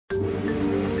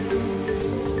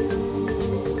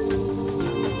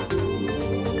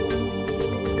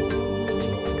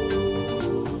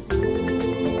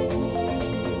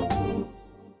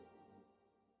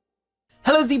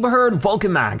as you heard,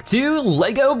 welcome back to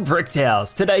LEGO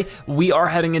Bricktales. Today, we are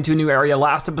heading into a new area.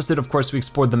 Last episode, of course, we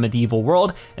explored the medieval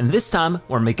world, and this time,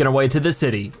 we're making our way to the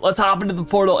city. Let's hop into the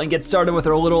portal and get started with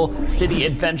our little city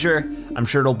adventure. I'm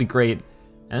sure it'll be great.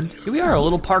 And here we are, a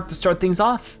little park to start things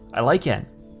off. I like it.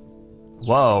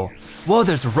 Whoa,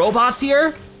 there's robots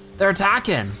here? They're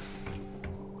attacking.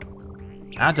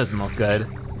 That doesn't look good.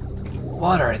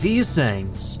 What are these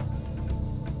things?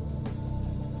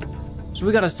 So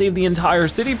we gotta save the entire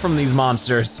city from these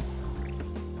monsters.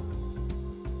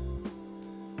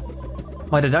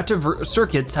 My deductive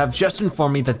circuits have just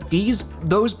informed me that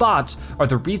those bots are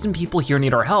the reason people here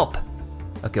need our help.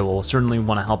 Okay, well, we'll certainly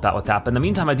wanna help out with that. But in the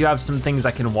meantime, I do have some things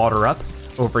I can water up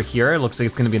over here. It looks like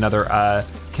it's gonna be another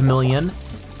chameleon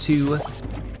to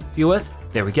deal with.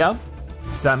 There we go.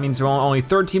 So that means there are only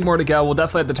 13 more to go. We'll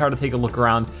definitely have to try to take a look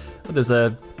around. But there's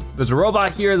a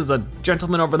robot here, there's a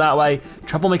gentleman over that way.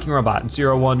 Troublemaking robot,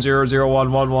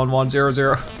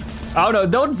 0100111100. Oh no,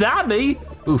 don't zap me.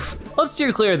 Oof, let's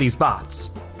steer clear of these bots.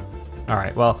 All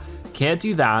right, well, can't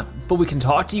do that, but we can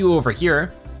talk to you over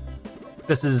here.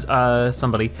 This is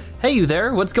somebody. Hey, you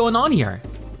there, what's going on here?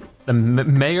 The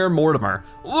Mayor Mortimer.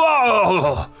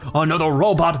 Whoa, another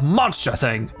robot monster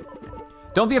thing.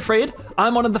 Don't be afraid,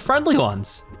 I'm one of the friendly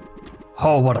ones.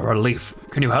 Oh, what a relief.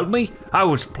 Can you help me? I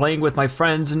was playing with my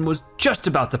friends and was just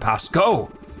about to pass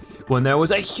go when there was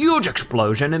a huge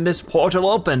explosion and this portal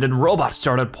opened and robots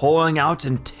started pouring out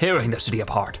and tearing the city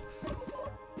apart.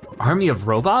 Army of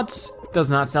robots? Does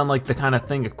not sound like the kind of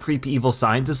thing a creepy evil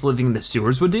scientist living in the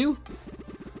sewers would do.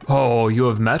 Oh, you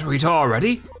have met Rita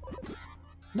already?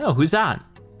 No, who's that?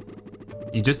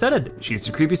 You just said it. She's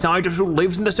the creepy scientist who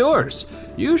lives in the sewers.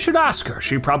 You should ask her.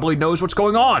 She probably knows what's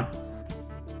going on.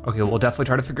 Okay, we'll definitely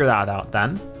try to figure that out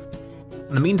then.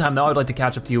 In the meantime though, I'd like to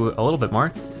catch up to you a little bit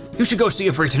more. You should go see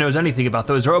if Rita knows anything about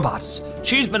those robots.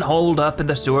 She's been holed up in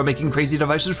the sewer making crazy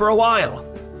devices for a while.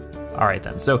 All right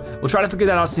then, so we'll try to figure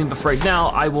that out soon, but for right now,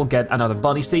 I will get another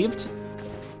bunny saved.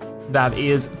 That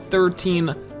is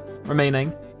 13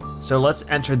 remaining. So let's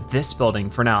enter this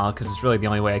building for now, because it's really the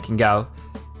only way I can go.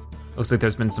 Looks like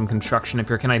there's been some construction up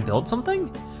here. Can I build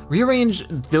something? Rearrange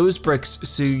those bricks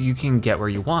so you can get where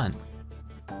you want.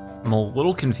 I'm a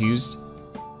little confused.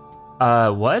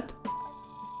 What?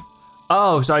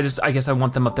 Oh, so I guess I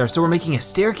want them up there. So we're making a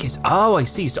staircase. Oh, I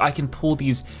see, so I can pull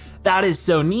these. That is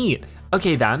so neat.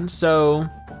 Okay then, so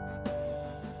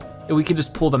we could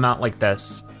just pull them out like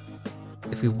this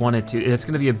if we wanted to. It's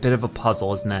gonna be a bit of a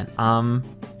puzzle, isn't it?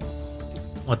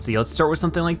 Let's see, let's start with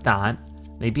something like that.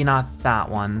 Maybe not that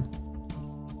one,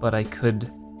 but I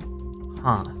could,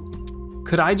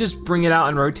 Could I just bring it out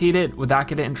and rotate it? Would that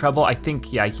get it in trouble? I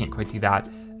think, yeah, I can't quite do that.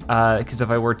 Because if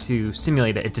I were to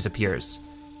simulate it, it disappears.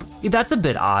 Yeah, that's a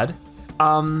bit odd.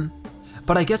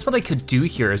 But I guess what I could do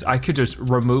here is I could just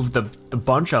remove the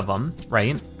bunch of them,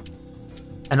 right?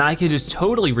 And I could just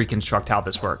totally reconstruct how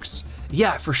this works.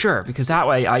 Yeah, for sure, because that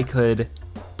way I could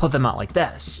put them out like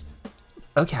this.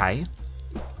 Okay.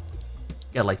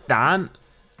 Yeah, like that.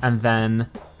 And then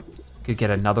could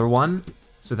get another one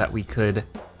so that we could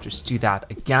just do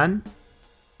that again.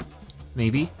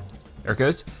 Maybe, there it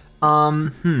goes.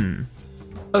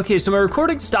 Okay, so my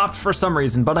recording stopped for some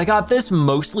reason, but I got this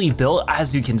mostly built.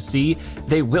 As you can see,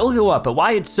 they will go up, but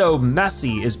why it's so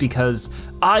messy is because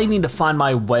I need to find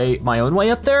my own way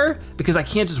up there, because I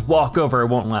can't just walk over, it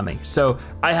won't let me. So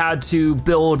I had to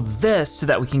build this so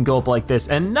that we can go up like this,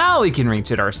 and now we can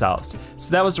reach it ourselves.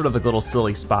 So that was sort of a little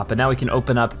silly spot, but now we can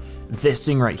open up this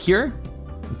thing right here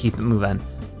and keep it moving.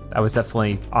 That was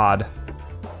definitely odd.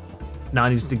 Now I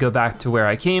need to go back to where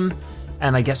I came,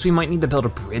 and I guess we might need to build a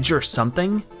bridge or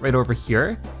something right over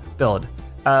here. Build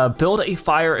a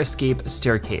fire escape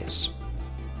staircase.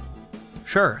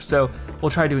 Sure, so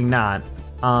we'll try doing that.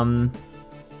 What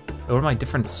are my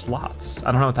different slots?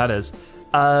 I don't know what that is.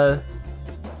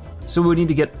 So we need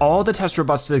to get all the test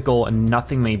robots to the goal and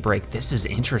nothing may break. This is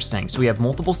interesting. So we have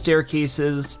multiple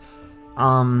staircases.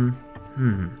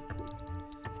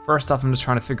 First off, I'm just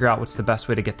trying to figure out what's the best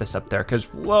way to get this up there, because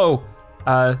whoa,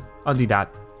 I'll do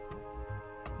that.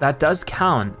 That does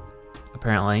count,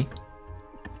 apparently.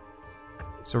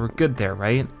 So we're good there,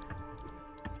 right?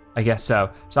 I guess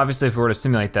so. So obviously if we were to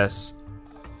simulate this.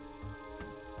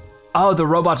 Oh, the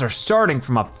robots are starting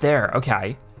from up there,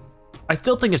 okay. I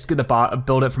still think it's good to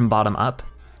build it from bottom up.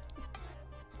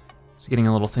 Just getting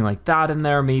a little thing like that in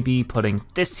there, maybe putting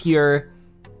this here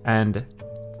and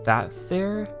that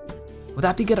there. Would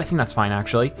that be good? I think that's fine,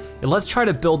 actually. And let's try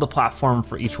to build the platform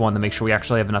for each one to make sure we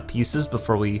actually have enough pieces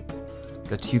before we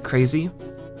go too crazy.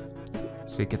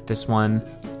 So you get this one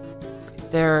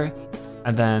right there,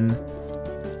 and then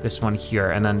this one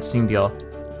here, and then same deal.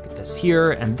 Get this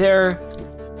here and there,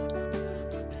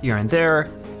 here and there.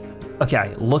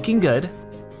 Okay, looking good.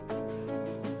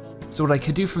 So what I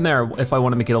could do from there, if I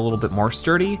want to make it a little bit more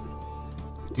sturdy,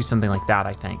 do something like that,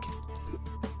 I think.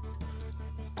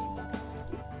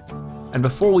 And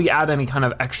before we add any kind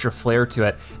of extra flair to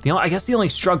it, I guess the only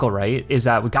struggle, right, is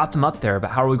that we got them up there, but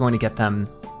how are we going to get them?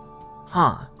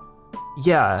 Huh,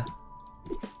 yeah.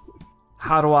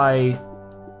 How do I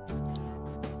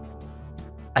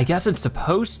guess it's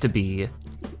supposed to be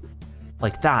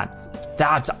like that.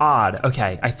 That's odd.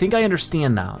 Okay, I think I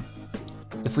understand now.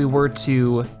 If we were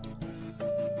to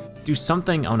do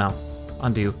something, oh no,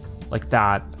 undo, like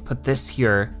that, put this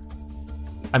here.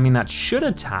 I mean, that should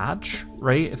attach,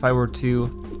 right? If I were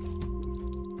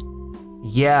to,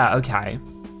 yeah, okay.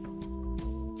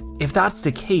 If that's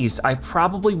the case, I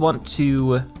probably want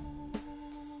to,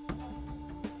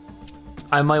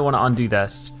 I might want to undo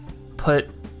this. Put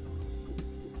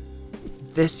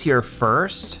this here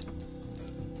first,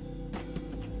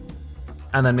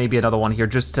 and then maybe another one here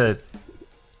just to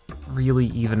really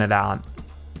even it out.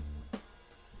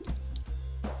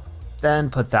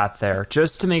 Then put that there,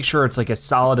 just to make sure it's like as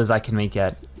solid as I can make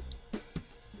it.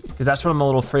 Because that's what I'm a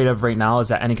little afraid of right now, is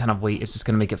that any kind of weight is just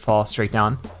gonna make it fall straight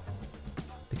down.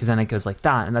 Because then it goes like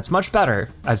that, and that's much better,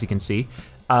 as you can see.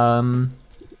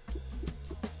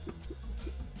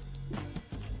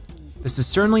 This is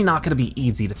certainly not gonna be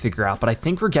easy to figure out, but I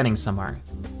think we're getting somewhere.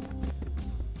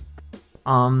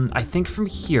 I think from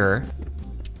here,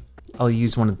 I'll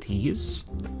use one of these.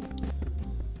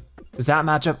 Does that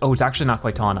match up? Oh, it's actually not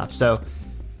quite tall enough. So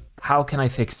how can I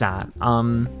fix that?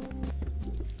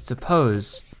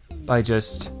 Suppose by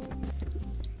just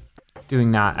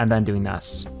doing that and then doing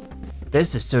this.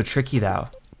 This is so tricky though.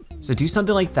 So do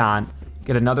something like that,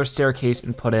 get another staircase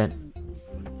and put it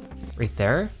right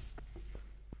there.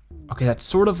 Okay, that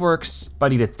sort of works, but I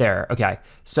need it there. Okay,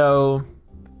 so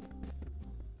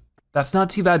that's not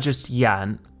too bad just yet.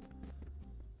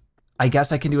 I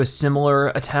guess I can do a similar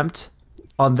attempt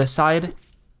on this side.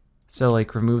 So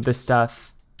like remove this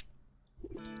stuff,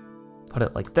 put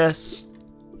it like this,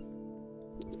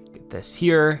 get this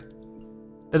here.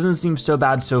 Doesn't seem so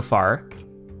bad so far.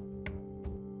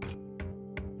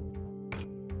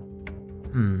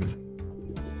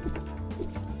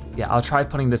 Yeah, I'll try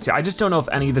putting this here. I just don't know if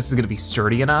any of this is gonna be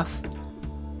sturdy enough.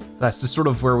 That's just sort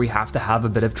of where we have to have a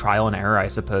bit of trial and error, I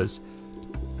suppose.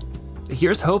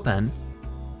 Here's hoping.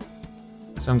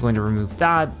 So I'm going to remove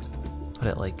that, put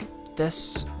it like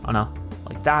this. Oh no,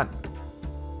 like that.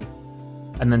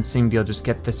 And then same deal, just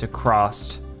get this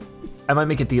across. I might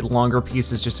make it the longer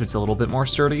pieces just so it's a little bit more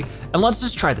sturdy. And let's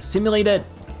just try to simulate it.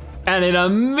 And it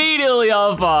immediately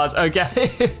all falls,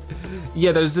 okay.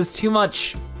 Yeah, there's just too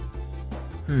much.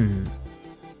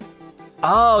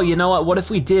 Oh, you know what if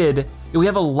we did, we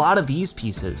have a lot of these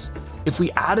pieces. If we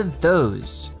added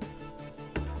those,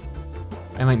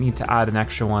 I might need to add an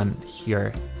extra one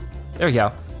here. There we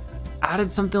go.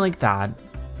 Added something like that.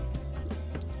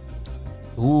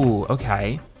 Ooh,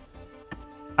 okay.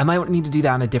 I might need to do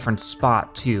that in a different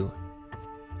spot too.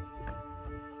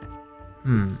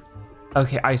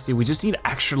 Okay, I see, we just need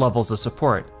extra levels of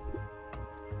support.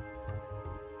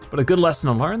 But a good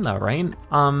lesson to learn though, right?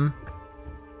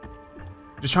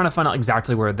 Just trying to find out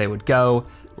exactly where they would go,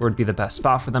 where would be the best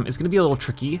spot for them. It's gonna be a little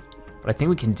tricky, but I think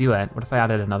we can do it. What if I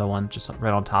added another one just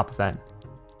right on top of it?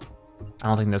 I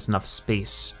don't think there's enough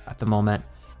space at the moment.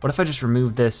 What if I just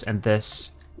removed this and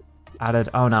this, added,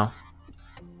 oh no.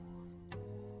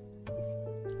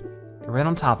 Right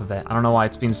on top of it. I don't know why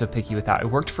it's being so picky with that. It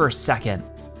worked for a second.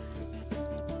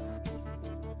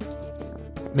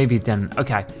 Maybe it didn't,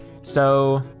 okay.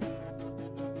 So,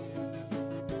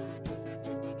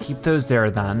 keep those there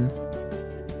then,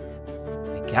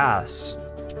 I guess.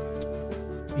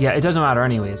 Yeah, it doesn't matter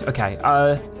anyways, okay.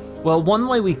 Well, one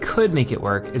way we could make it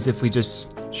work is if we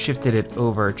just shifted it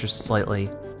over just slightly,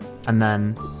 and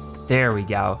then, there we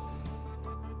go.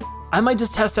 I might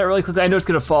just test that really quickly. I know it's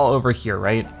gonna fall over here,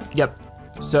 right? Yep,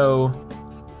 so,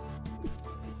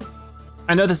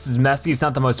 I know this is messy, it's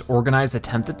not the most organized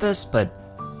attempt at this, but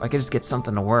I could just get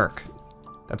something to work.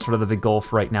 That's sort of the big goal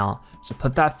for right now. So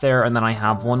put that there, and then I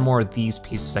have one more of these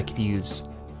pieces I could use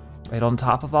right on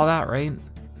top of all that, right?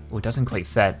 Oh, it doesn't quite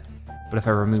fit. But if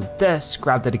I remove this,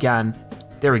 grab that again,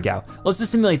 there we go. Let's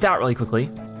just simulate that really quickly.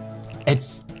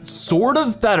 It's sort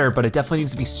of better, but it definitely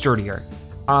needs to be sturdier.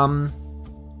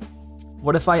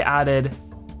 What if I added,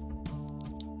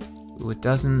 ooh, it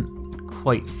doesn't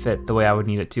quite fit the way I would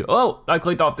need it to. Oh, I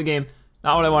clicked off the game.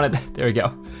 Not what I wanted, there we go.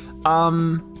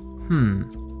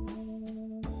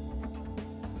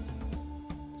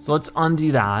 So let's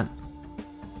undo that.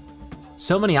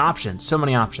 So many options, so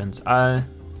many options.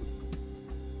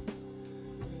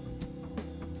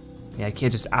 Yeah, I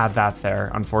can't just add that there,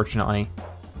 unfortunately.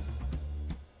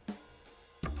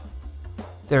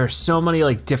 There are so many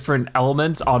like different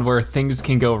elements on where things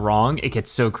can go wrong. It gets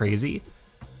so crazy.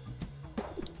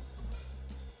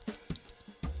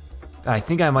 I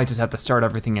think I might just have to start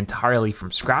everything entirely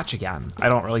from scratch again. I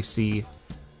don't really see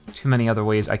too many other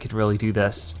ways I could really do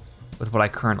this with what I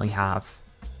currently have.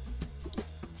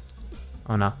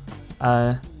 Oh no.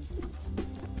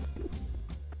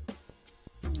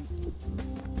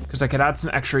 Because I could add some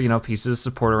extra, you know, pieces of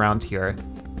support around here.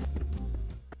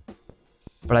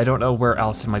 But I don't know where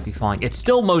else it might be falling. It's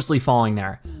still mostly falling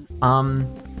there. And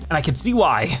I can see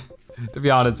why, to be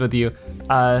honest with you.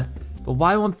 But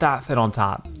why won't that fit on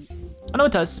top? I know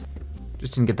it does.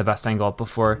 Just didn't get the best angle up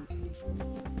before.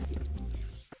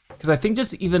 Because I think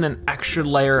just even an extra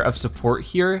layer of support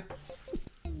here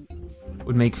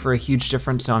would make for a huge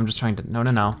difference. So I'm just trying to,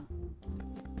 no.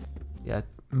 Yeah,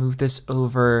 move this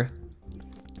over,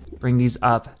 bring these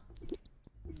up.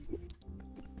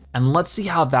 And let's see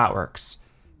how that works.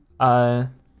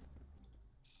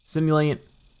 Simulate.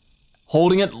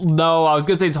 Holding it, no, I was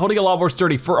gonna say it's holding a lot more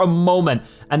sturdy for a moment,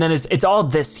 and then it's all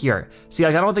this here. See,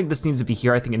 like I don't think this needs to be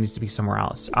here, I think it needs to be somewhere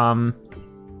else.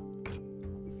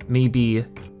 Maybe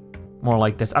more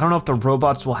like this. I don't know if the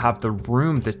robots will have the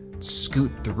room to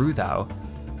scoot through though.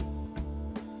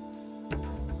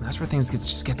 And that's where things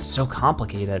just get so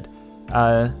complicated.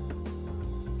 I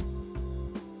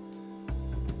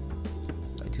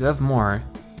do have more.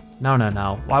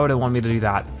 No, why would it want me to do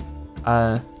that?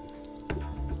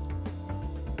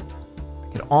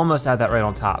 Could almost add that right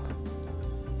on top.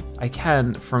 I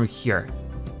can from here.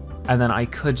 And then I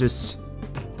could just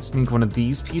sneak one of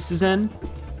these pieces in.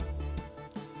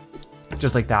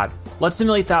 Just like that. Let's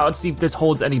simulate that, let's see if this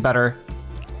holds any better.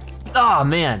 Oh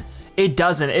man, it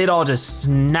doesn't, it all just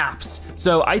snaps.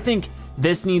 So I think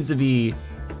this needs to be,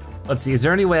 let's see, is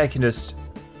there any way I can just,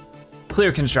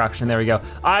 clear construction, there we go.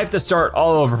 I have to start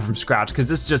all over from scratch because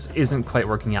this just isn't quite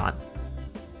working out.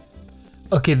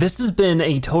 Okay, this has been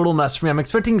a total mess for me. I'm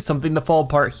expecting something to fall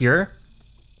apart here.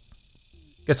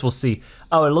 Guess we'll see.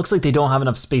 Oh, it looks like they don't have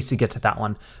enough space to get to that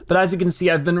one. But as you can see,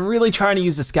 I've been really trying to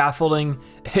use the scaffolding.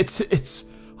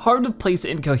 It's hard to place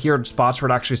it in coherent spots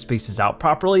where it actually spaces out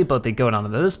properly, but they go down to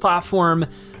this platform.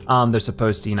 They're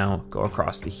supposed to, you know, go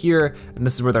across to here. And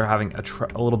this is where they're having a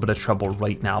little bit of trouble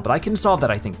right now. But I can solve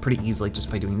that, I think, pretty easily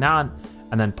just by doing that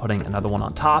and then putting another one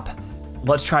on top.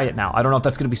 Let's try it now. I don't know if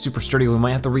that's gonna be super sturdy. We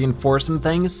might have to reinforce some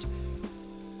things.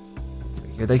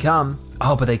 Here they come.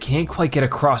 Oh, but they can't quite get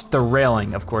across the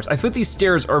railing, of course. I think these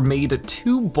stairs are made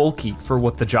too bulky for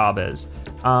what the job is.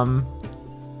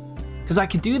 Because I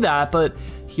could do that, but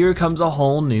here comes a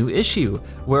whole new issue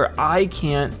where I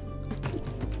can't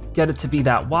get it to be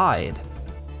that wide.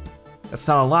 That's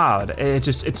not allowed.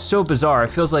 It's so bizarre. It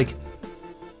feels like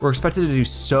we're expected to do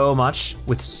so much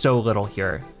with so little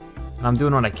here. I'm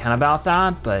doing what I can about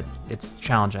that, but it's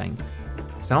challenging.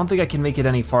 So I don't think I can make it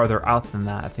any farther out than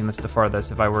that. I think that's the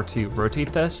farthest if I were to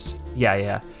rotate this.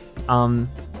 Yeah.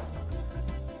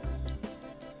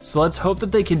 So let's hope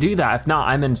that they can do that. If not,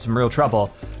 I'm in some real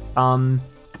trouble. Can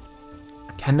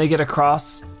they get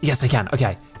across? Yes, they can,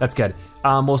 okay, that's good.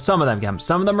 Well, some of them can.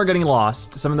 Some of them are getting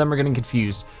lost, some of them are getting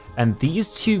confused, and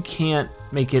these two can't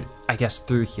make it, I guess,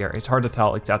 through here. It's hard to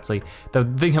tell exactly. The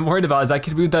thing I'm worried about is I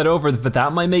could move that over, but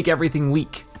that might make everything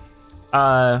weak.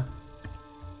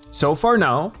 So far,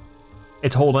 no.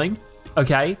 It's holding,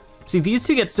 okay. See, these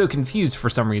two get so confused for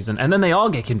some reason, and then they all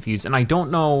get confused, and I don't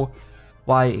know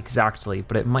why exactly,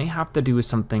 but it might have to do with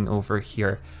something over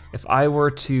here. If I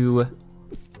were to,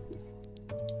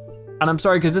 and I'm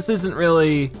sorry, because this isn't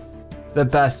really the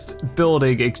best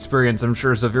building experience, I'm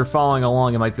sure, so if you're following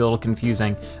along, it might be a little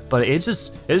confusing, but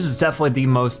this is definitely the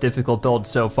most difficult build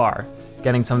so far,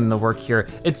 getting something to work here.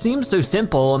 It seems so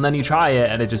simple, and then you try it,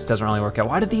 and it just doesn't really work out.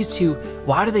 Why do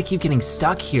they keep getting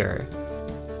stuck here?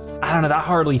 I don't know, that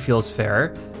hardly feels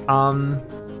fair.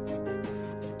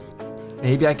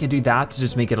 Maybe I could do that to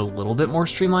just make it a little bit more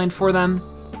streamlined for them.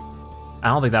 I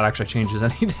don't think that actually changes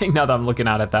anything now that I'm looking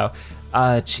at it though.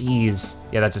 Geez,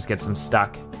 yeah, that just gets them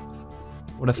stuck.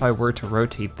 What if I were to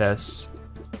rotate this?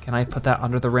 Can I put that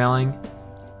under the railing?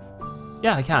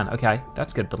 Yeah, I can, okay,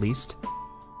 that's good at the least.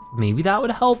 Maybe that would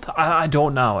help, I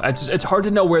don't know. It's hard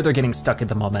to know where they're getting stuck at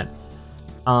the moment.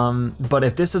 But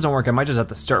if this doesn't work, I might just have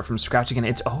to start from scratch again.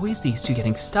 It's always these two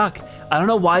getting stuck. I don't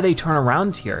know why they turn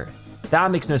around here.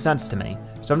 That makes no sense to me.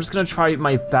 So I'm just gonna try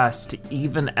my best to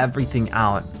even everything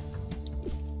out.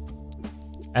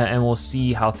 And we'll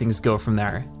see how things go from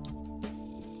there.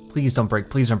 Please don't break,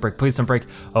 please don't break, please don't break.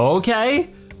 Okay.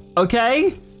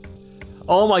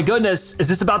 Oh my goodness, is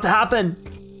this about to happen?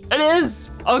 It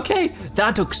is, okay.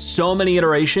 That took so many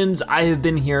iterations. I have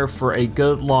been here for a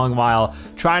good long while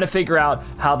trying to figure out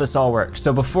how this all works.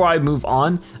 So before I move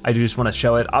on, I do just wanna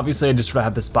show it. Obviously I just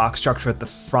have this box structure at the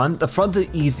front. The front, the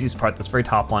easiest part, this very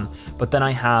top one. But then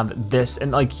I have this,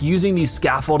 and like using these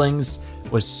scaffoldings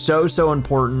was so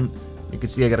important. You can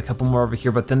see I got a couple more over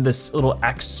here, but then this little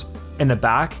X in the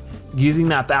back, using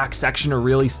that back section to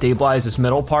really stabilize this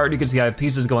middle part. You can see I have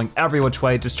pieces going every which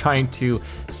way, just trying to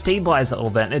stabilize that a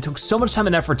little bit. And it took so much time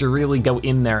and effort to really go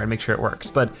in there and make sure it works.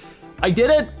 But I did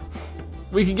it.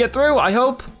 We can get through, I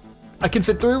hope. I can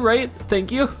fit through, right?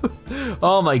 Thank you.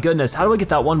 Oh my goodness, how do I get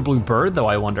that one blue bird though,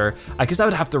 I wonder? I guess I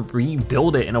would have to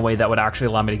rebuild it in a way that would actually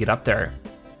allow me to get up there.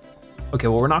 Okay,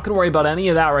 well, we're not gonna worry about any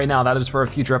of that right now. That is for a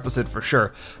future episode for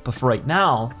sure. But for right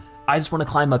now, I just wanna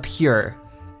climb up here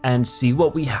and see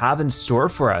what we have in store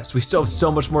for us. We still have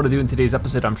so much more to do in today's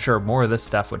episode, I'm sure. More of this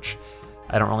stuff, which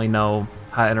I don't really know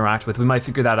how to interact with. We might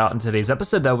figure that out in today's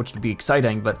episode though, which would be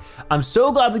exciting, but I'm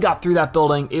so glad we got through that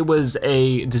building. It was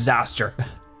a disaster,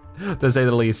 to say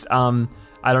the least. I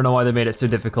don't know why they made it so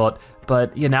difficult,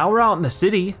 but yeah, now we're out in the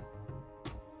city.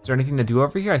 Is there anything to do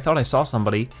over here? I thought I saw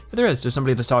somebody. Yeah, there is, there's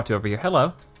somebody to talk to over here.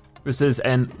 Hello. This is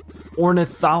an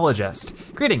ornithologist.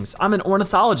 Greetings, I'm an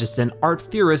ornithologist and art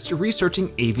theorist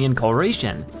researching avian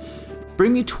coloration.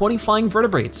 Bring me 20 flying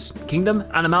vertebrates, kingdom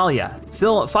Animalia,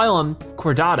 phylum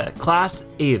Chordata, class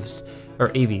Aves,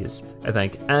 or Aves, I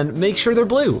think, and make sure they're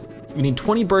blue. We need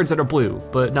 20 birds that are blue,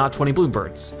 but not 20 blue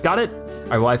birds. Got it? All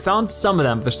right, well, I found some of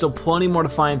them, but there's still plenty more to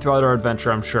find throughout our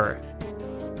adventure, I'm sure.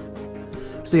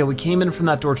 So yeah, we came in from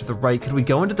that door to the right. Could we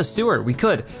go into the sewer? We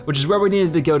could, which is where we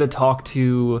needed to go to talk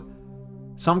to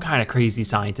some kind of crazy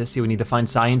scientist. See, we need to find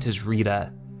scientist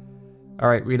Rita. All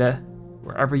right, Rita,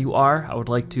 wherever you are, I would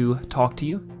like to talk to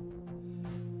you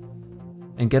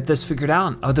and get this figured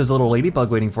out. Oh, there's a little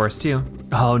ladybug waiting for us too.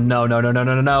 Oh no,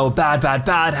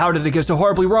 bad. How did it go so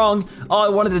horribly wrong? All I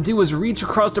wanted to do was reach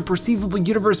across a perceivable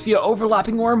universe via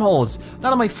overlapping wormholes.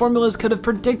 None of my formulas could have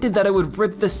predicted that it would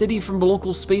rip the city from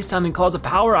local space-time and cause a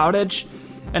power outage.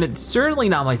 And it's certainly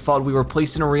not my fault we were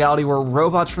placed in a reality where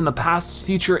robots from the past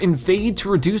future invade to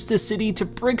reduce the city to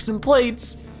bricks and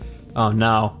plates. Oh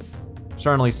no,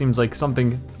 certainly seems like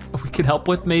something we could help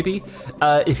with maybe.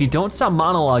 If you don't stop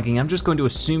monologuing, I'm just going to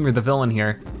assume you're the villain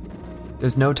here.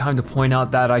 There's no time to point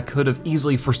out that I could have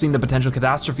easily foreseen the potential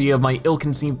catastrophe of my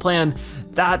ill-conceived plan,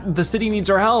 that the city needs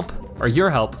our help, or your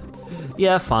help.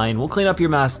 Yeah, fine, we'll clean up your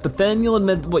mess, but then you'll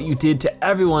admit what you did to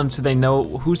everyone so they know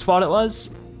whose fault it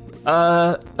was?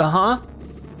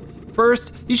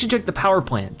 First, you should check the power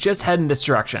plant, just head in this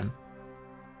direction.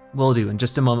 Will do, in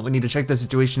just a moment, we need to check the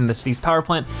situation in the city's power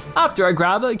plant after I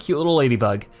grab a cute little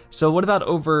ladybug. So what about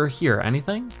over here,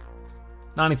 anything?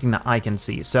 Not anything that I can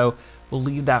see, so we'll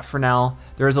leave that for now.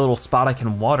 There is a little spot I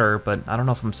can water, but I don't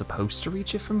know if I'm supposed to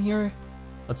reach it from here.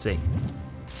 Let's see.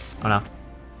 Oh no.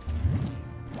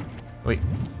 Wait,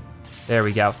 there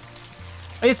we go.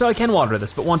 Okay, so I can water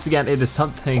this, but once again, it is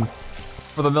something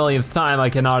for the millionth time I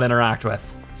cannot interact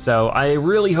with. So I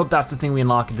really hope that's the thing we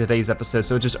unlock in today's episode,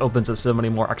 so it just opens up so many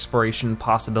more exploration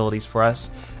possibilities for us.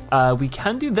 We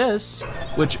can do this,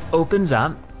 which opens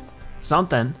up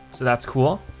something, so that's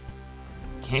cool.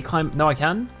 Can't climb, no I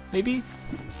can, maybe?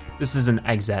 This is an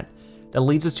exit that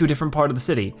leads us to a different part of the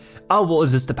city. Oh, well,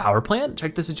 is this the power plant?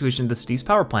 Check the situation of the city's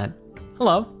power plant.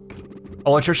 Hello,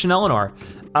 Electrician Eleanor.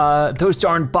 Those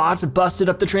darn bots have busted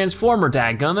up the transformer,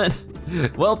 dadgummit.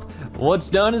 Well, what's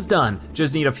done is done.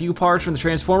 Just need a few parts from the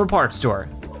transformer parts store.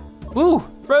 Woo,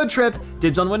 road trip,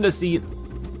 dibs on window seat.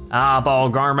 Ah, ball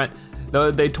garment.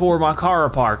 They tore my car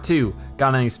apart too.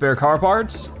 Got any spare car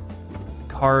parts?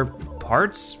 Car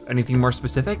parts? Anything more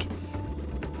specific?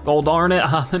 Gold darn it,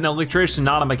 I'm an electrician,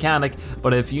 not a mechanic,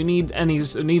 but if you need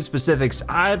specifics,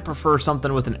 I'd prefer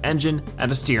something with an engine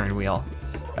and a steering wheel.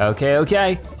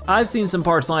 Okay, I've seen some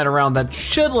parts lying around that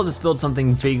should let us build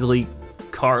something vaguely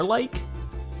car-like.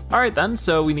 All right then,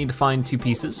 so we need to find two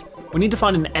pieces. We need to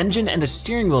find an engine and a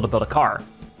steering wheel to build a car.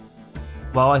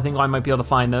 Well, I think I might be able to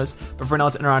find those, but for now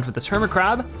let's interact with this hermit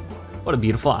crab. What a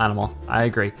beautiful animal, I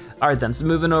agree. All right then, so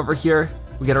moving over here,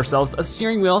 we get ourselves a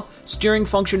steering wheel. Steering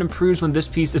function improves when this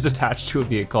piece is attached to a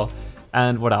vehicle.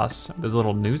 And what else? There's a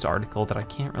little news article that I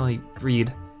can't really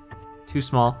read, too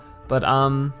small, but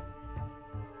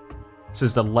this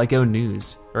is the LEGO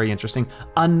news, very interesting.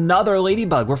 Another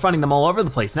ladybug, we're finding them all over the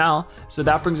place now. So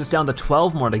that brings us down to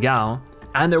 12 more to go.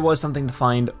 And there was something to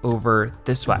find over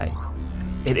this way.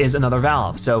 It is another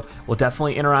valve, so we'll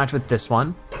definitely interact with this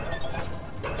one.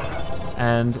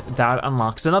 And that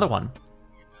unlocks another one.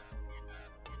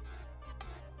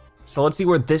 So let's see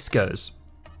where this goes.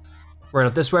 Right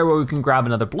up this way where we can grab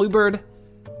another bluebird.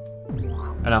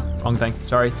 I know, wrong thing,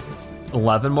 sorry.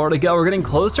 11 more to go. We're getting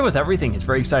closer with everything. It's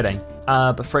very exciting.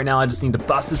 But for right now, I just need to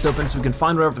bust this open so we can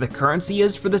find whatever the currency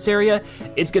is for this area.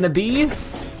 It's gonna be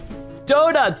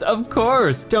donuts, of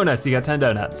course. Donuts, you got 10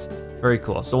 donuts. Very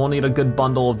cool. So we'll need a good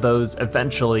bundle of those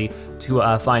eventually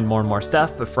to find more and more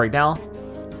stuff. But for right now,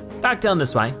 back down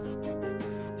this way.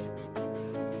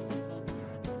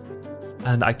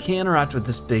 And I can't interact with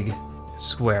this big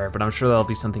square, but I'm sure that'll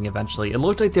be something eventually. It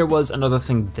looked like there was another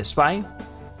thing this way.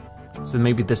 So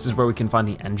maybe this is where we can find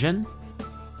the engine.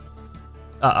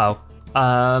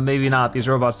 Uh-oh, maybe not. These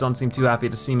robots don't seem too happy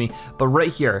to see me. But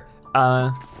right here,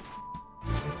 the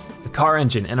car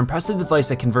engine, an impressive device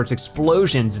that converts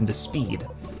explosions into speed.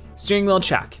 Steering wheel,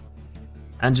 check.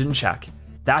 Engine, check.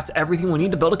 That's everything we need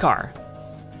to build a car.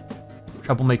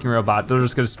 Troublemaking robot, they're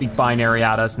just gonna speak binary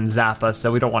at us and zap us,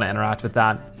 so we don't wanna interact with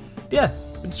that. Yeah,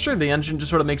 it's true, the engine just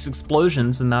sort of makes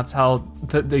explosions and that's how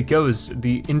it goes,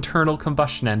 the internal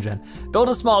combustion engine. Build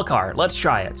a small car, let's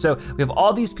try it. So we have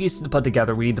all these pieces to put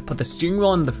together. We need to put the steering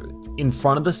wheel in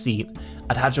front of the seat,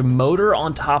 attach a motor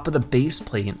on top of the base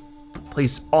plate,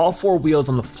 place all 4 wheels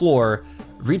on the floor,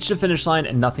 reach the finish line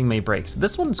and nothing may break. So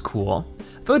this one's cool.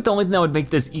 I feel like the only thing that would make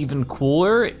this even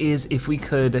cooler is if we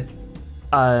could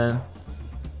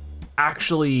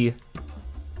actually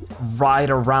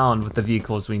ride around with the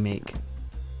vehicles we make.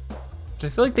 Which I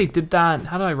feel like they did that.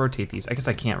 How do I rotate these? I guess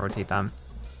I can't rotate them.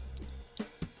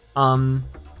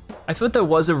 I feel like there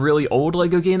was a really old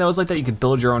Lego game that was like that. You could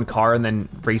build your own car and then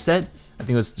race it. I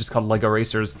think it was just called Lego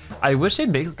Racers. I wish they'd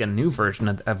make like a new version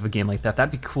of a game like that.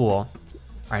 That'd be cool. All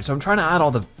right, so I'm trying to add all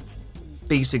the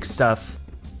basic stuff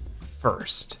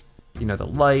first. You know, the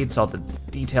lights, all the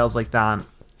details like that.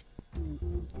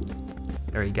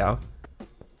 There you go.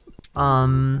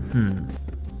 Then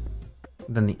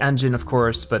the engine, of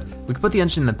course, but we could put the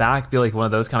engine in the back, be like one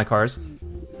of those kind of cars. And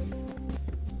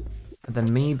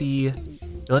then maybe,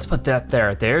 let's put that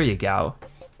there. There you go.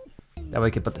 That way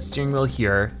we could put the steering wheel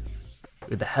here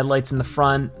with the headlights in the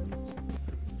front.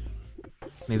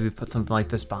 Maybe we put something like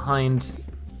this behind.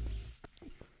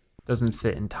 Doesn't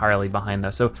fit entirely behind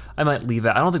though, so I might leave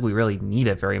it. I don't think we really need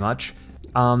it very much.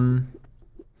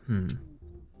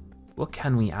 What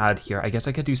can we add here? I guess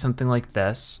I could do something like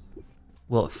this.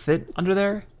 Will it fit under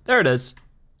there? There it is.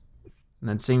 And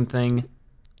then same thing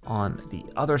on the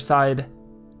other side.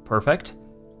 Perfect.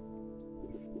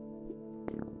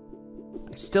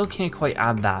 I still can't quite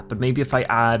add that, but maybe if I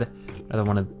add another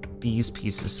one of these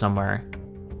pieces somewhere.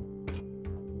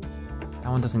 That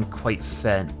one doesn't quite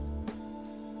fit.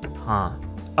 Huh.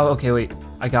 Oh, okay, wait.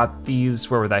 I got these,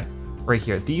 where were they? Right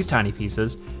here, these tiny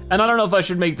pieces. And I don't know if I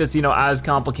should make this, you know, as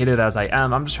complicated as I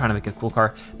am. I'm just trying to make a cool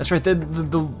car. That's right,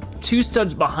 the 2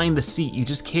 studs behind the seat, you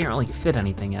just can't really fit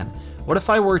anything in. What if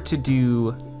I were to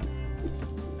do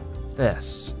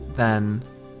this? Then,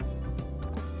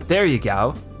 there you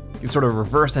go. You sort of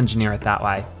reverse engineer it that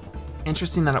way.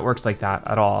 Interesting that it works like that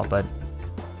at all, but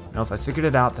you know, if I figured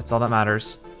it out, that's all that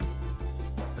matters.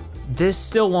 This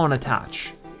still won't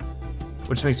attach,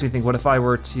 which makes me think, what if I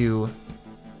were to,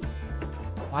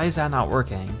 why is that not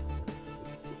working?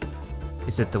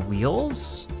 Is it the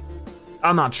wheels?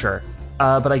 I'm not sure,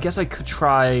 but I guess I could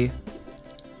try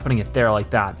putting it there like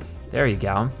that. There you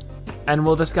go. And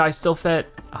will this guy still fit?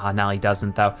 Ah, now he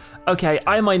doesn't though. Okay,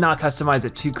 I might not customize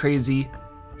it too crazy,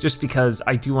 just because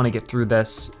I do want to get through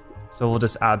this. So we'll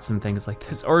just add some things like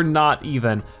this, or not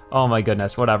even. Oh my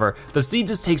goodness, whatever. The seat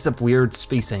just takes up weird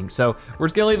spacing, so we're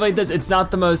just gonna leave it like this. It's not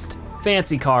the most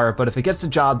fancy car, but if it gets the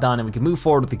job done and we can move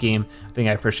forward with the game, I think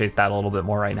I appreciate that a little bit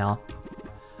more right now.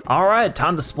 All right,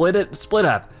 time to split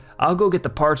up. I'll go get the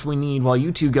parts we need while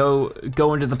you two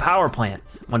go into the power plant.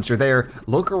 Once you're there,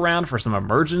 look around for some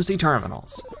emergency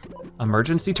terminals.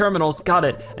 Emergency terminals, got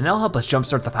it, and they'll help us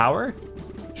jumpstart the power?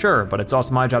 Sure, but it's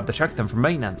also my job to check them for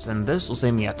maintenance, and this will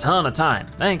save me a ton of time.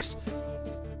 Thanks.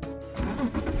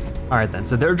 All right then,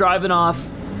 so they're driving off.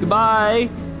 Goodbye.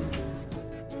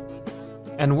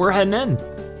 And we're heading in.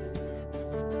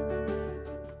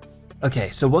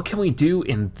 Okay, so what can we do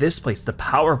in this place, the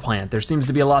power plant? There seems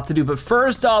to be a lot to do, but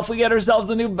first off, we get ourselves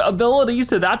a new ability,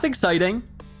 so that's exciting.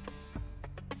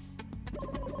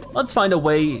 Let's find a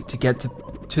way to get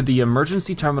to the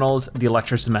emergency terminals the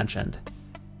electrician mentioned.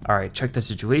 All right, check the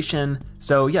situation.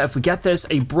 So yeah, if we get this,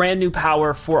 a brand new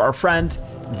power for our friend,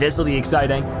 this will be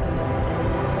exciting.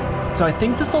 So I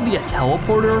think this will be a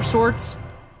teleporter of sorts.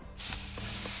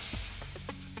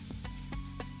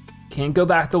 Can't go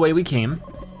back the way we came.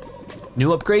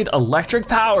 New upgrade, electric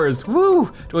powers,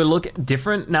 woo! Do I look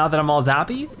different now that I'm all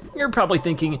zappy? You're probably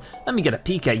thinking, let me get a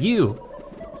peek at you.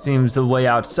 Seems the way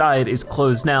outside is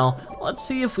closed now. let's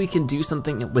see if we can do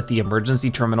something with the emergency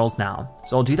terminals now.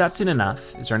 So I'll do that soon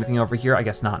enough. Is there anything over here? I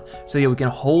guess not. So yeah, we can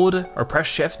hold or press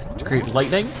shift to create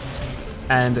lightning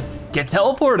and get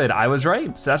teleported. I was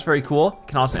right, so that's very cool.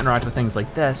 Can also interact with things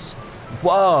like this.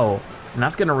 Whoa, and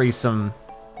that's gonna raise some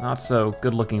not so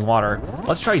good looking water.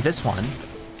 Let's try this one.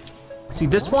 See,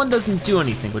 this one doesn't do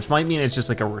anything, which might mean it's just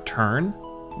like a return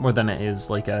more than it is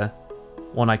like a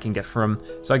one I can get from.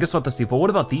 So I guess we'll have to see, but what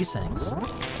about these things?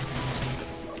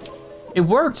 It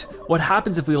worked. What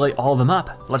happens if we light all of them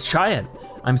up? Let's try it.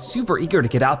 I'm super eager to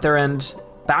get out there and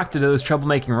back to those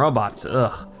troublemaking robots.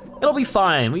 Ugh, it'll be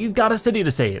fine. We've got a city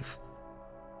to save.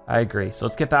 I agree, so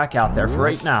let's get back out there. For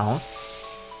right now,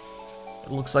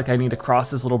 it looks like I need to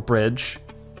cross this little bridge.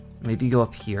 Maybe go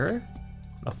up here?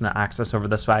 Nothing to access over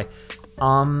this way.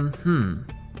 Yeah,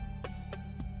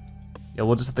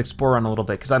 we'll just have to explore around a little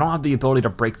bit because I don't have the ability to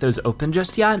break those open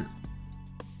just yet.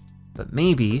 But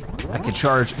maybe I could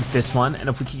charge this one, and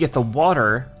if we could get the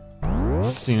water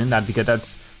soon, that'd be good.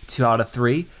 That's 2 out of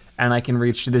 3. And I can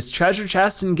reach this treasure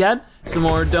chest and get some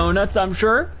more donuts, I'm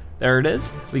sure. There it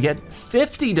is. We get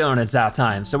 50 donuts that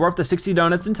time. So we're up to 60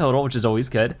 donuts in total, which is always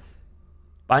good.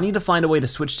 But I need to find a way to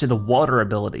switch to the water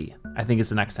ability, I think is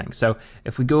the next thing. So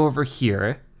if we go over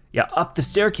here, yeah, up the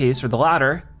staircase or the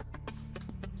ladder,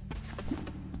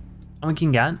 and we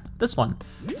can get this one.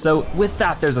 So with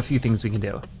that, there's a few things we can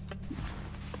do.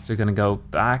 So we're gonna go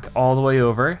back all the way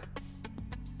over.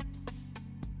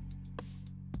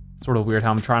 Sort of weird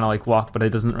how I'm trying to like walk, but it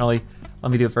doesn't really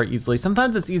let me do it very easily.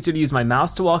 Sometimes it's easier to use my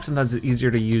mouse to walk, sometimes it's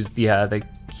easier to use the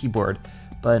keyboard.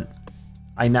 But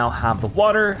I now have the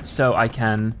water, so I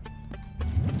can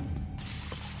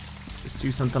just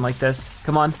do something like this.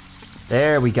 Come on,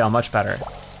 there we go, much better.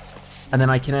 And then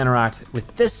I can interact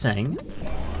with this thing,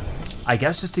 I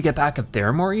guess just to get back up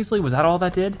there more easily. Was that all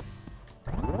that did?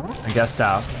 I guess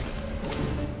so.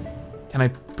 Can I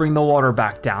bring the water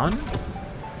back down?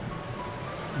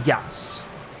 Yes.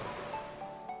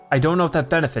 I don't know if that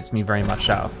benefits me very much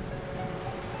though.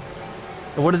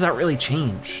 But what does that really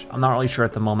change? I'm not really sure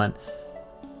at the moment.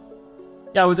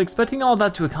 Yeah, I was expecting all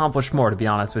that to accomplish more, to be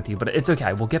honest with you, but it's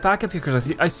okay. We'll get back up here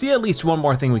because I see at least one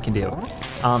more thing we can do.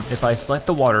 If I select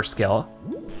the water skill,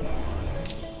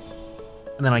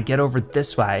 and then I get over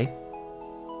this way,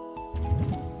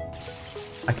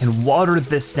 I can water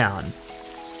this down.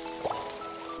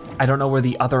 I don't know where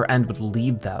the other end would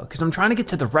lead though, because I'm trying to get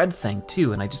to the red thing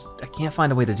too, and I can't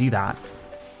find a way to do that.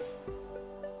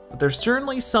 But there's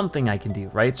certainly something I can do,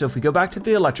 right? So if we go back to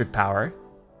the electric power,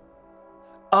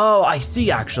 oh, I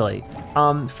see actually.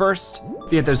 First,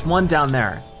 yeah, there's one down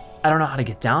there. I don't know how to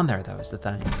get down there though, is the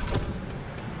thing.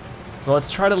 So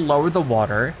let's try to lower the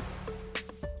water.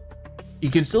 You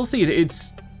can still see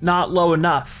it's not low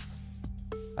enough.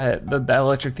 The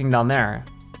electric thing down there.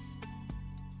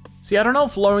 See, I don't know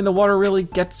if lowering the water really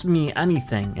gets me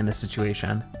anything in this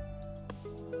situation.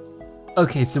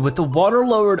 Okay, so with the water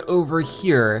lowered over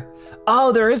here,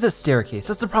 oh, there is a staircase.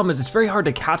 That's the problem, is it's very hard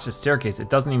to catch a staircase.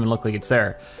 It doesn't even look like it's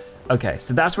there. Okay,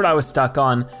 so that's what I was stuck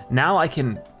on. Now I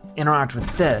can interact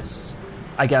with this.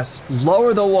 I guess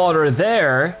lower the water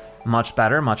there. Much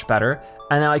better, much better.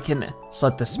 And now I can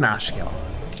select the smash skill.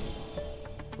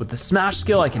 With the smash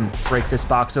skill, I can break this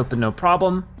box open, no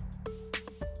problem.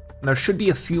 And there should be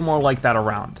a few more like that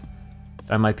around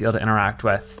that I might be able to interact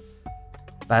with.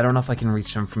 But I don't know if I can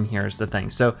reach them from here is the thing.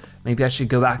 So maybe I should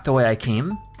go back the way I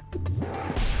came.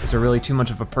 Is there really too much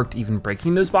of a perk to even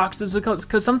breaking those boxes?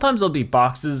 Because sometimes there'll be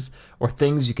boxes or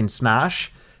things you can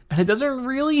smash and it doesn't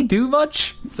really do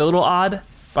much. It's a little odd.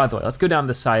 By the way, let's go down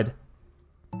this side.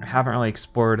 I haven't really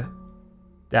explored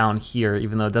down here,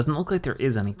 even though it doesn't look like there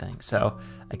is anything. So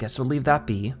I guess we'll leave that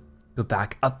be. Go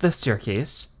back up the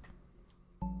staircase.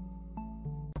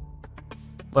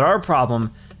 But our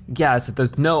problem, yeah, is that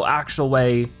there's no actual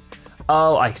way.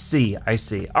 Oh, I see, I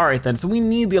see. All right then, so we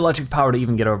need the electric power to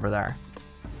even get over there.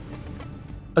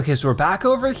 Okay, so we're back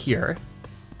over here.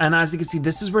 And as you can see,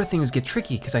 this is where things get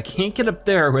tricky because I can't get up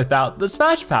there without the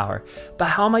smash power. But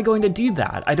how am I going to do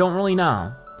that? I don't really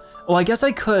know. Well, I guess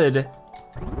I could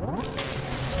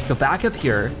go back up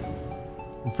here,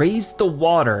 raise the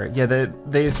water. Yeah,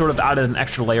 they sort of added an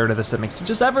extra layer to this that makes it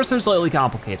just ever so slightly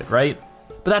complicated, right?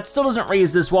 But that still doesn't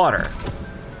raise this water.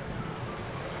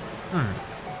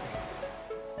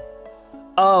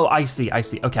 Oh, I see,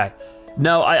 okay.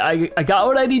 No, I got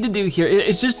what I need to do here.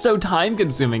 It's just so time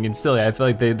consuming and silly. I feel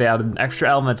like they added an extra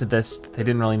element to this that they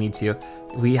didn't really need to.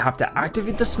 We have to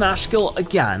activate the smash skill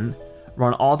again,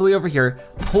 run all the way over here,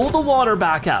 pull the water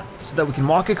back up so that we can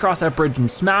walk across that bridge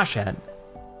and smash it.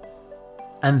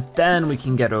 And then we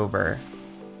can get over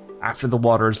after the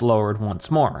water is lowered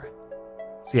once more.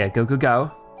 So yeah, go, go,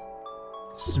 go.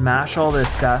 smash all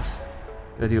this stuff.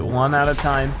 Gotta do it one at a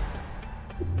time.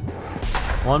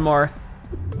 One more.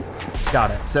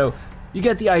 Got it. So you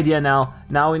get the idea now.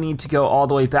 Now we need to go all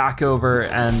the way back over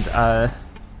and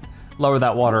lower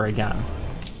that water again.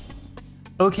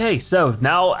 Okay, so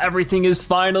now everything is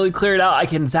finally cleared out. I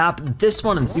can zap this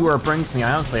one and see where it brings me.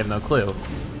 I honestly have no clue.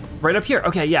 Right up here,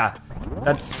 okay, yeah.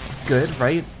 That's good,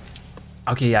 right?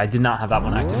 Okay, yeah, I did not have that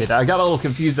one activated. I got a little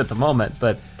confused at the moment,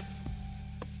 but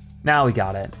now we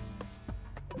got it.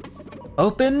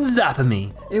 Open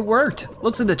Zapami, it worked.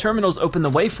 Looks like the terminals opened the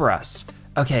way for us.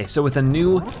 Okay, so with a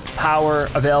new power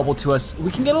available to us,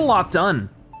 we can get a lot done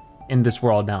in this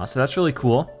world now, so that's really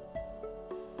cool.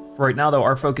 For right now though,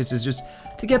 our focus is just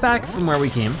to get back from where we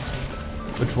came,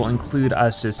 which will include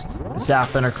us just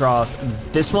zapping across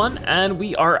this one, and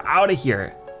we are out of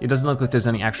here. It doesn't look like there's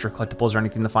any extra collectibles or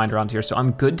anything to find around here, so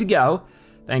I'm good to go,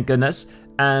 thank goodness.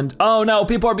 And oh no,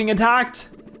 people are being attacked.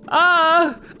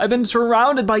 Ah, I've been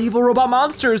surrounded by evil robot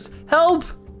monsters, help.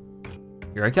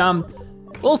 Here I come.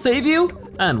 We'll save you,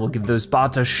 and we'll give those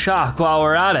bots a shock while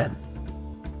we're at it.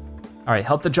 All right,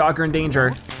 help the jogger in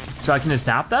danger, so I can just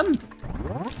zap them?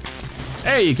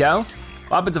 There you go.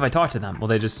 What happens if I talk to them? Will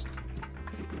they just,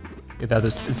 they'll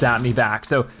just zap me back.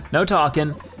 So no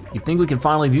talking. You think we can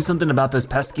finally do something about those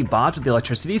pesky bots with the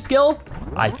electricity skill?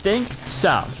 I think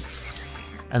so.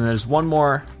 And there's one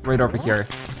more right over here.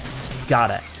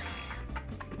 Got it.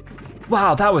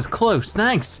 Wow, that was close,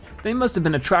 thanks. They must have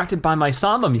been attracted by my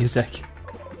samba music.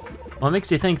 What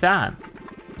makes you think that?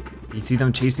 You see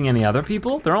them chasing any other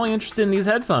people? They're only interested in these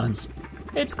headphones.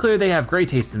 It's clear they have great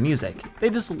taste in music. They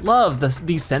just love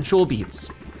these sensual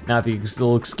beats. Now if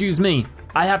you'll excuse me,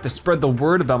 I have to spread the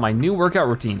word about my new workout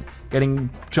routine. Getting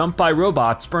jumped by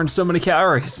robots burns so many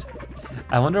calories.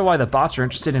 I wonder why the bots are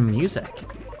interested in music.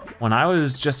 When I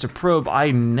was just a probe,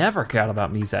 I never cared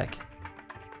about music.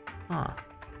 Huh.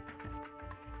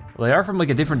 Well, they are from like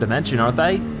a different dimension, aren't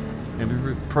they?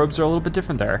 Maybe probes are a little bit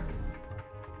different there.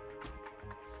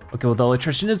 Okay, well the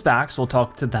electrician is back, so we'll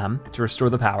talk to them to restore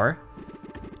the power.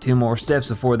 2 more steps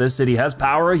before this city has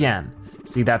power again.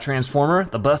 See that transformer,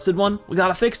 the busted one? We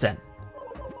gotta fix it.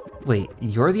 Wait,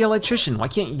 you're the electrician, why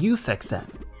can't you fix it?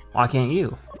 Why can't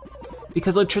you?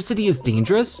 Because electricity is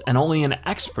dangerous and only an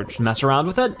expert should mess around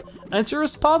with it, and it's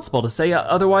irresponsible to say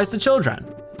otherwise to children.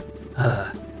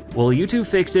 Will you two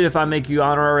fix it if I make you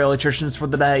honorary electricians for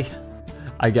the day?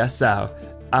 I guess so.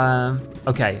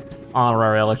 Okay,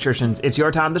 honorary electricians, it's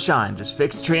your time to shine. Just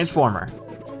fix the transformer.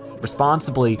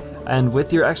 Responsibly, and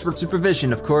with your expert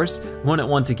supervision, of course. Wouldn't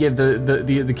want to give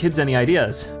the kids any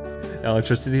ideas.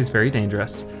 Electricity is very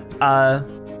dangerous.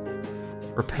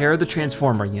 Repair the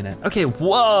transformer unit. Okay,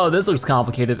 whoa, this looks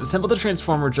complicated. Assemble the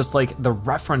transformer just like the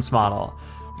reference model.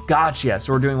 Gotcha,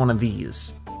 so we're doing one of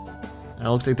these. And it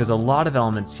looks like there's a lot of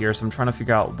elements here, so I'm trying to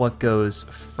figure out what goes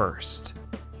first.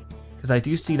 Because I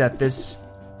do see that this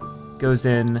goes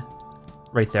in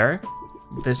right there.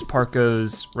 This part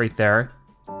goes right there.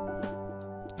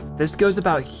 This goes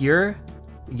about here.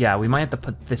 Yeah, we might have to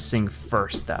put this thing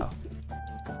first though.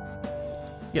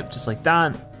 Yep, just like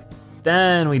that.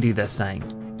 Then we do this thing.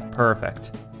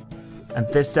 Perfect. And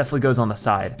this definitely goes on the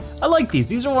side. I like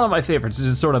these are one of my favorites,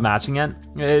 just sort of matching it.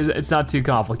 It's not too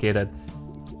complicated.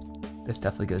 This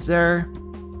definitely goes there.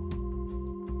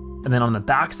 And then on the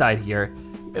back side here,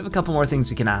 we have a couple more things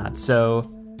we can add.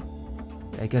 So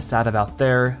I guess that about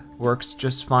there works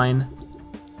just fine.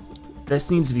 This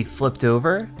needs to be flipped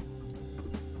over.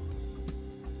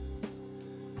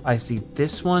 I see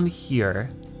this one here.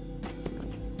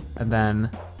 And then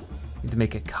need to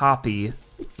make a copy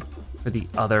for the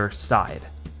other side.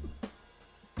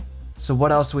 So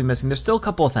what else are we missing? There's still a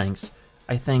couple of things.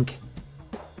 I think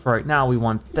for right now we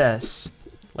want this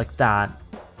like that.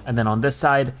 And then on this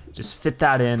side, just fit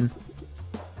that in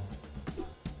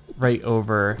right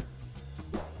over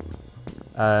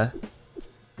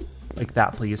like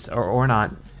that, please, or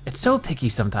not. It's so picky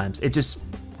sometimes. It just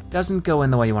doesn't go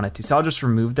in the way you want it to. So I'll just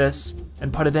remove this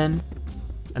and put it in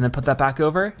and then put that back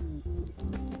over.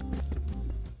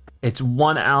 It's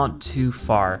one out too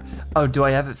far. Oh, do I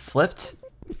have it flipped?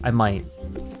 I might.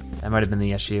 That might have been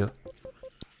the issue.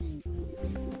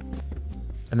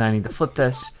 And then I need to flip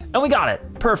this, and we got it,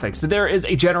 perfect. So there is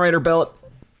a generator built.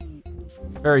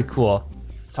 Very cool.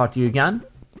 Talk to you again.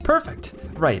 Perfect,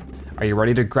 right. Are you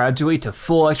ready to graduate to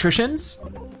full electricians?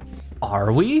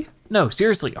 Are we? No,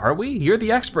 seriously, are we? You're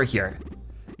the expert here.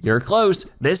 You're close.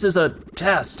 This is a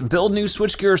test. Build new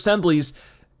switchgear assemblies,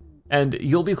 and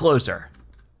you'll be closer.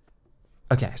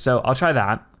 Okay, so I'll try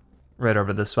that right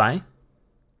over this way.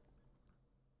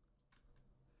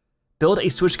 Build a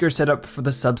switchgear setup for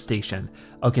the substation.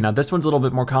 Okay, now this one's a little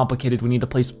bit more complicated. We need to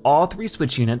place all 3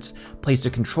 switch units, place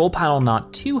a control panel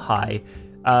not too high,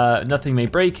 nothing may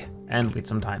break, and wait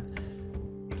some time.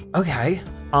 Okay,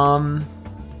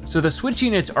 so the switch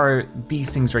units are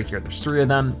these things right here. There's 3 of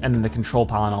them, and then the control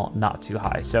panel not too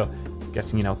high. So I'm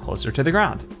guessing, you know, closer to the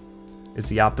ground is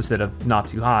the opposite of not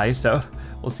too high. So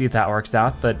we'll see if that works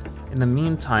out. But in the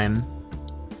meantime,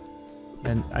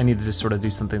 and I need to just sort of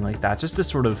do something like that, just to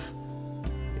sort of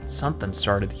get something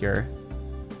started here.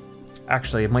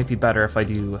 Actually, it might be better if I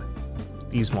do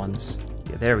these ones.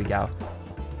 Yeah, there we go.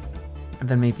 And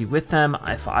then maybe with them,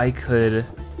 if I could,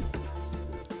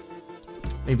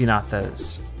 maybe not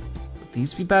those. Would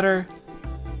these be better?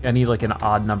 I need like an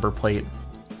odd number plate.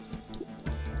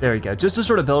 There we go, just to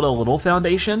sort of build a little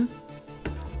foundation.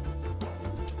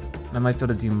 And I might be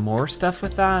able to do more stuff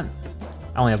with that.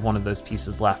 I only have 1 of those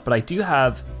pieces left, but I do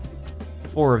have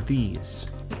 4 of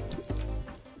these.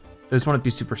 Those wouldn't be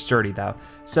super sturdy though.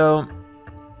 So,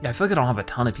 yeah, I feel like I don't have a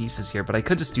ton of pieces here, but I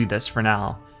could just do this for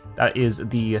now. That is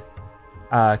the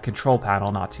control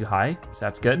panel, not too high, so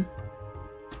that's good.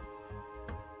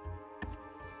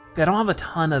 I don't have a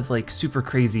ton of like super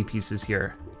crazy pieces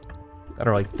here that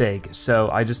are like big, so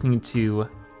I just need to,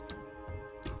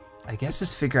 I guess,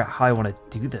 just figure out how I want to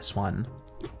do this one.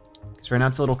 Because right now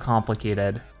it's a little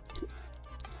complicated,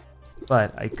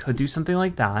 but I could do something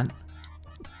like that.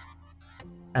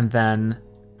 And then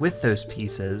with those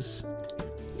pieces,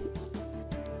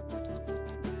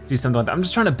 do something like that. I'm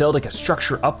just trying to build like a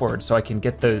structure upward so I can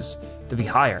get those to be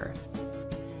higher.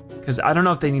 Because I don't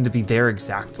know if they need to be there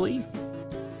exactly.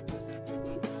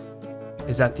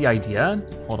 Is that the idea?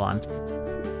 Hold on.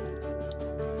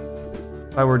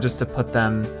 If I were just to put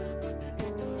them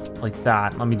like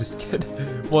that, let me just get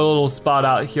one little spot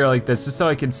out here like this, just so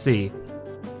I can see.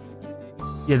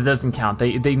 Yeah, that doesn't count.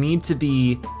 They need to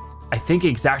be, I think,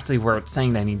 exactly where it's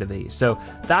saying they need to be. So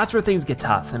that's where things get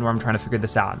tough and where I'm trying to figure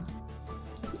this out.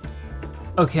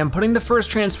 Okay, I'm putting the first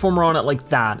transformer on it like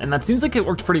that, and that seems like it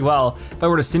worked pretty well. If I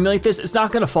were to simulate this, it's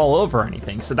not gonna fall over or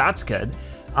anything, so that's good.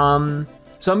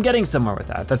 So I'm getting somewhere with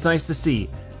that. That's nice to see.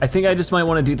 I think I just might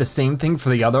wanna do the same thing for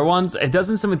the other ones. It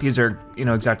doesn't seem like these are, you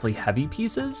know, exactly heavy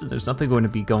pieces. There's nothing going to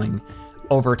be going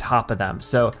over top of them.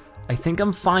 So I think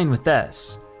I'm fine with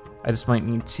this. I just might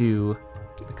need to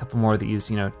get a couple more of these,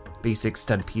 you know, basic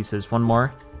stud pieces. 1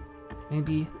 more,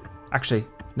 maybe? Actually,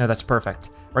 no, that's perfect.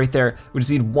 Right there, we just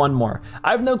need 1 more.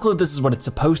 I have no clue if this is what it's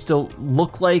supposed to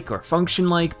look like or function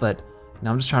like, but you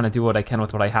know, I'm just trying to do what I can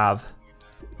with what I have.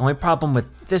 The only problem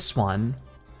with this one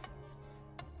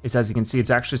is, as you can see,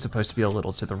 it's actually supposed to be a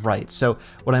little to the right. So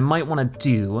what I might wanna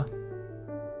do,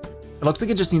 it looks like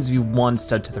it just needs to be 1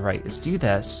 stud to the right, is do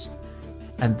this,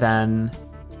 and then,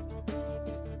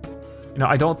 you know,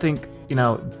 I don't think, you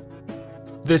know,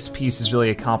 this piece is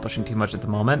really accomplishing too much at the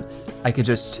moment. I could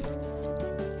just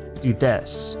do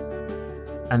this,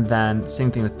 and then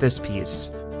same thing with this piece,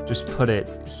 just put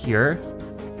it here.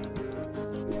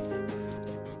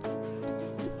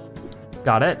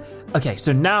 Got it? Okay,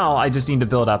 so now I just need to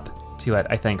build up to it,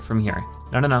 I think, from here.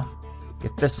 No.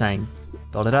 Get this thing,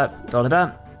 build it up,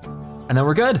 and then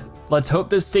we're good. Let's hope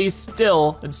this stays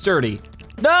still and sturdy.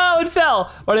 No, it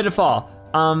fell! Why did it fall?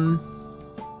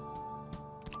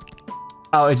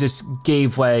 Oh, it just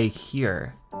gave way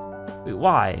here. Wait,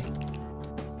 why?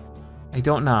 I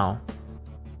don't know.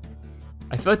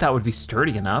 I feel like that would be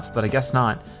sturdy enough, but I guess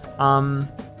not.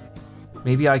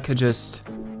 Maybe I could just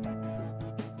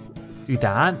do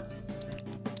that.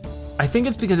 I think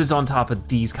it's because it's on top of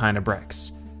these kind of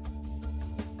bricks.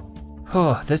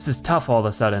 Oh, this is tough all of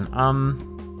a sudden.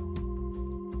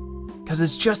 Because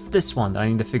it's just this one that I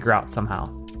need to figure out somehow.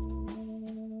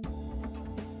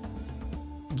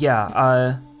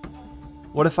 Yeah,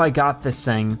 what if I got this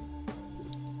thing?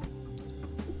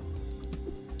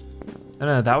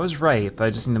 No, that was right, but I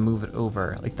just need to move it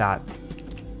over like that.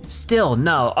 Still,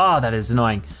 no, oh, that is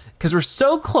annoying. Because we're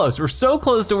so close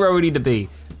to where we need to be.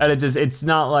 And it's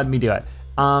not letting me do it.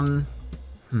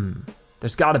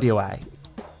 There's gotta be a way.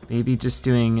 Maybe just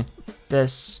doing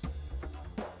this,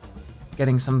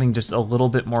 getting something just a little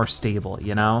bit more stable,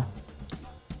 you know?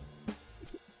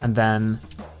 And then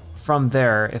from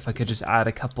there, if I could just add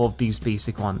a couple of these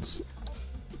basic ones.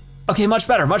 Okay, much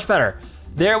better, much better.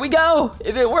 There we go.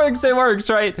 If it works, it works,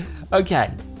 right?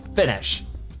 Okay, finish.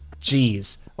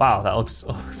 Jeez, wow, that looks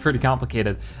pretty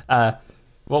complicated.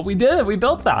 Well, we did it, we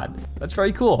built that. That's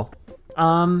very cool.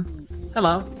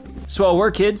 Hello. Swell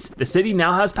work, kids. The city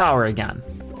now has power again.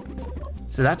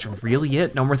 So that's really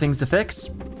it? No more things to fix?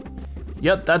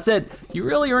 Yep, that's it. You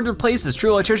really earned your place as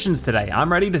true electricians today. I'm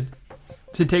ready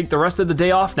to take the rest of the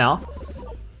day off now.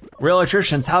 We're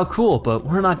electricians, how cool, but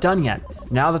we're not done yet.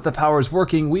 Now that the power is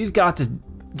working, we've got to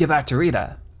get back to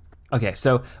Rita. Okay,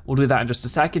 so we'll do that in just a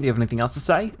second. Do you have anything else to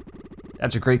say?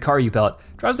 That's a great car you built.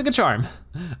 Drives like a charm.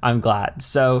 I'm glad.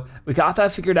 So we got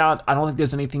that figured out. I don't think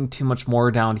there's anything too much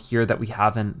more down here that we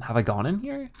haven't, have I gone in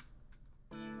here?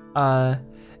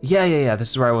 Yeah, this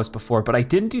is where I was before, but I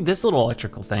didn't do this little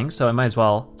electrical thing, so I might as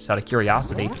well, just out of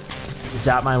curiosity,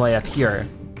 zap my way up here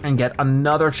and get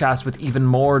another chest with even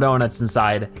more donuts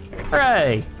inside.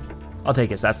 Hooray! I'll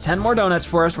take it. So that's 10 more donuts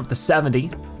for us. We're up to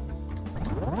 70.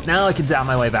 Now I can zap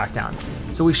my way back down.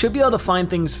 So we should be able to find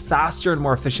things faster and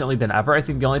more efficiently than ever. I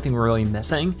think the only thing we're really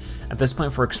missing at this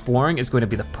point for exploring is going to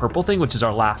be the purple thing, which is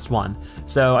our last one.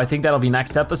 So I think that'll be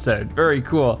next episode. Very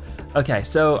cool. Okay,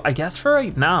 so I guess for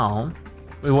right now,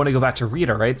 we want to go back to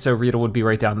Rita, right? So Rita would be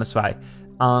right down this way.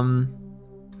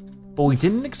 But we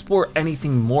didn't explore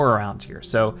anything more around here.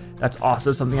 So that's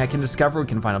also something I can discover. We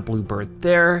can find a blue bird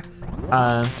there.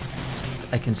 I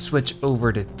can switch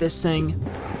over to this thing.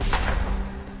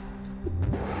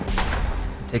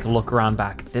 Take a look around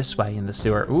back this way in the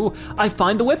sewer. Ooh, I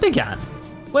find the whip again.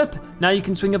 Whip, now you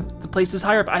can swing up the places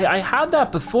higher up. I had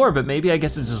that before, but maybe I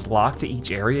guess it's just locked to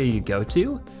each area you go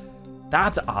to.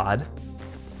 That's odd.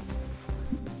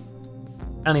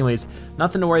 Anyways,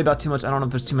 nothing to worry about too much. I don't know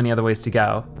if there's too many other ways to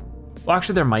go. Well,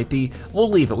 actually there might be. We'll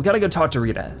leave it. We gotta go talk to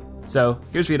Rita. So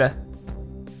here's Rita.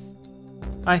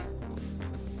 Hi.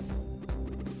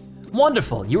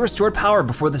 Wonderful, you restored power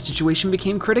before the situation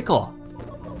became critical.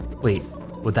 Wait,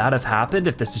 would that have happened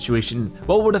if the situation,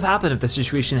 what would have happened if the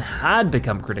situation had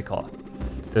become critical?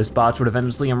 Those bots would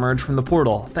eventually emerge from the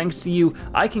portal. Thanks to you,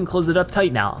 I can close it up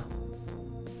tight now.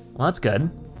 Well, that's good.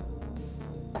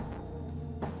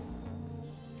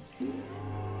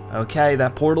 Okay,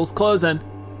 that portal's closing.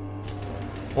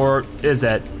 Or is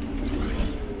it?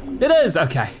 It is,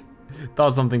 okay.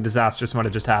 Thought something disastrous might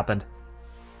have just happened.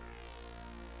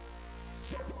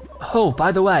 Oh,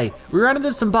 by the way, we ran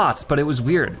into some bots, but it was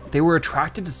weird. They were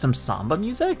attracted to some samba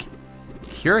music?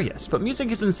 Curious, but music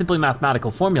isn't simply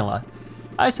mathematical formula.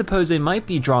 I suppose they might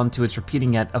be drawn to its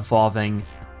repeating yet evolving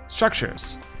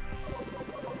structures.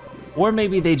 Or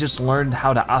maybe they just learned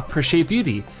how to appreciate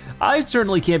beauty. I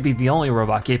certainly can't be the only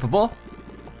robot capable.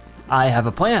 I have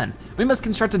a plan. We must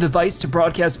construct a device to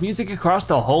broadcast music across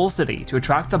the whole city to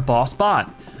attract the boss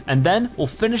bot. And then we'll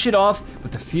finish it off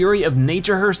with the fury of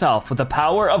nature herself with the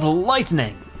power of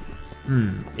lightning.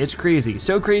 It's crazy,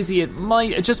 so crazy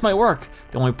it just might work.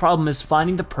 The only problem is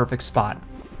finding the perfect spot.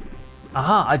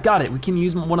 Aha, I've got it. We can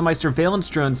use one of my surveillance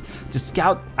drones to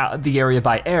scout out the area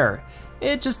by air.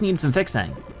 It just needs some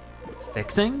fixing.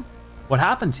 Fixing? What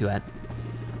happened to it?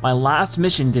 My last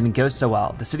mission didn't go so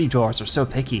well. The city dwellers are so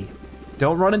picky.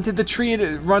 Don't run into the tree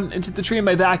in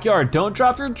my backyard. Don't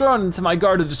drop your drone into my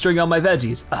garden destroying all my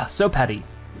veggies. So petty.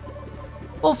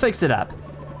 We'll fix it up,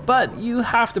 but you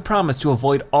have to promise to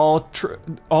avoid all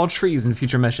trees in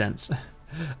future missions.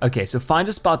 Okay, so find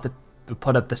a spot to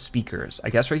put up the speakers. I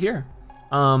guess right here.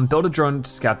 Build a drone to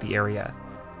scout the area.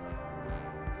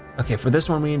 Okay, for this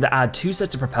one we need to add 2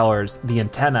 sets of propellers, the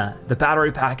antenna, the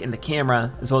battery pack, and the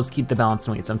camera, as well as keep the balance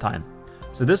and weight sometime.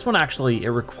 So this one actually, it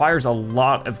requires a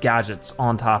lot of gadgets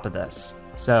on top of this.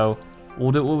 So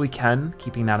we'll do what we can,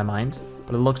 keeping that in mind.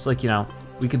 But it looks like, you know,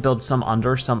 we could build some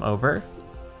under, some over.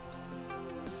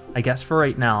 I guess for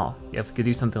right now, if we could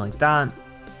do something like that,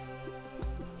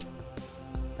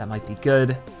 that might be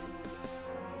good.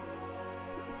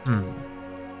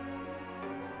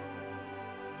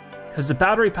 Because the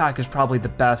battery pack is probably the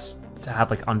best to have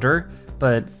like under,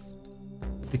 but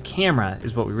the camera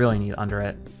is what we really need under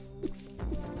it.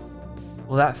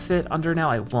 Will that fit under now?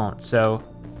 I won't, so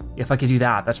if I could do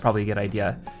that, that's probably a good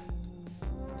idea.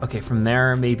 Okay, from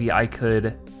there, maybe I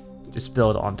could just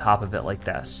build on top of it like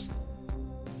this.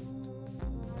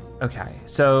 Okay,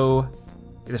 so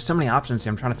there's so many options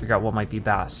here. I'm trying to figure out what might be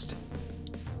best.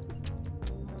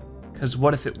 Because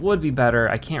what if it would be better?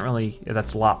 I can't really,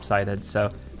 that's lopsided, so,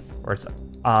 or it's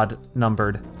odd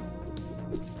numbered.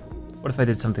 What if I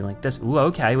did something like this? Ooh,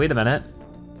 okay, wait a minute.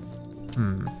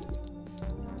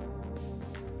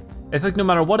 I feel like no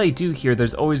matter what I do here,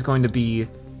 there's always going to be,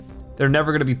 they're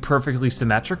never gonna be perfectly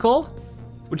symmetrical,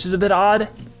 which is a bit odd,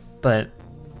 but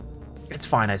it's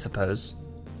fine, I suppose.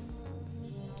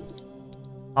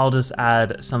 I'll just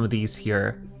add some of these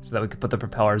here so that we could put the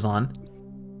propellers on,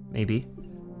 maybe.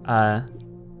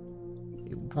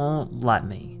 It won't let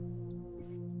me.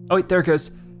 Oh wait, there it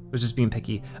goes. It was just being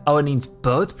picky. Oh, it needs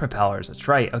both propellers, that's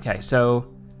right. Okay,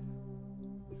 so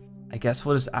I guess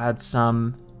we'll just add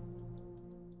some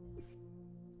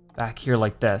back here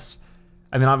like this.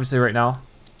 I mean, obviously right now,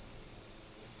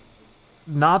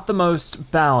 not the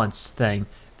most balanced thing.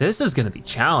 This is gonna be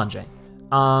challenging.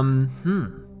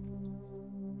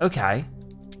 Okay.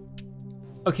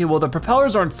 Okay, well the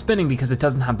propellers aren't spinning because it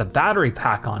doesn't have the battery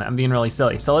pack on it. I'm being really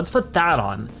silly. So let's put that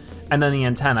on, and then the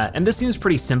antenna. And this seems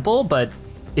pretty simple, but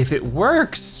if it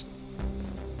works,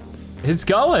 it's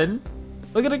going.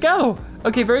 Look at it go.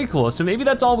 Okay, very cool. So maybe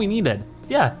that's all we needed.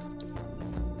 Yeah.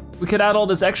 We could add all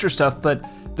this extra stuff, but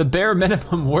the bare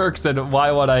minimum works, and why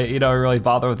would I, really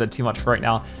bother with it too much for right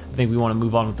now? I think we wanna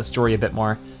move on with the story a bit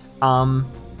more. So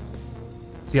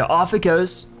yeah, off it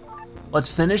goes. Let's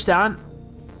finish that.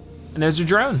 And there's your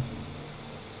drone.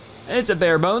 It's a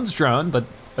bare bones drone, but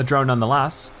a drone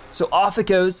nonetheless. So off it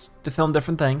goes to film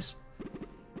different things.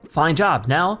 Fine job.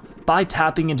 Now, by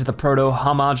tapping into the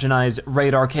proto-homogenized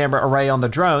radar camera array on the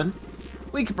drone,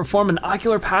 we can perform an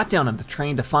ocular pat-down of the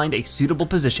terrain to find a suitable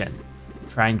position.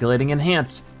 Triangulating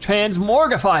enhance,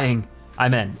 transmorgifying,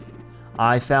 I'm in.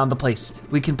 I found the place.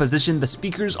 We can position the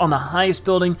speakers on the highest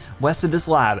building west of this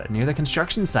lab, near the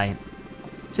construction site.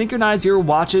 Synchronize your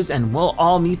watches and we'll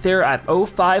all meet there at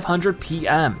 0500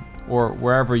 PM, or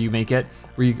wherever you make it,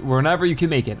 whenever you can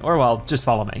make it, or well, just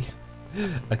follow me.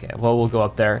 Okay, well, we'll go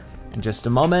up there in just a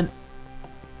moment.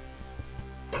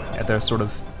 Yeah, they're sort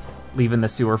of leaving the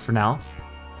sewer for now.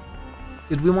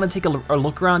 Did we wanna take a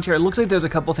look around here? It looks like there's a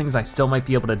couple things I still might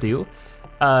be able to do,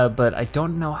 but I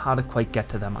don't know how to quite get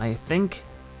to them. I think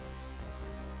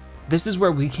this is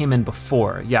where we came in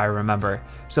before. Yeah, I remember.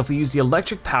 So if we use the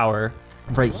electric power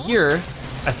right here,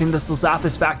 I think this will zap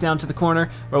us back down to the corner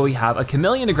where we have a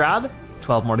chameleon to grab,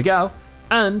 12 more to go,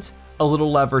 and a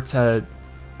little lever to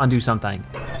undo something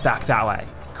back that way.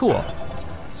 Cool.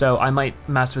 So I might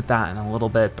mess with that in a little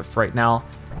bit, but for right now,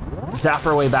 zap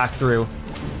our way back through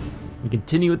and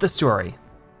continue with the story.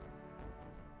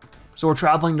 So we're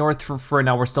traveling north for right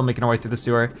now. We're still making our way through the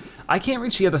sewer. I can't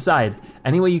reach the other side.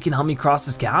 Any way you can help me cross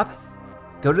this gap?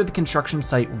 Go to the construction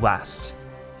site west.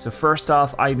 So first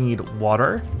off, I need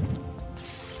water.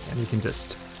 And we can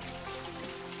just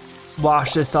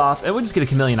wash this off. And we'll just get a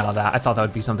chameleon out of that. I thought that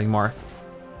would be something more.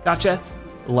 Gotcha.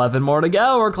 11 more to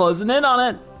go. We're closing in on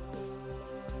it.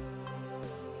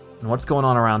 And what's going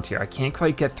on around here? I can't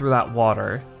quite get through that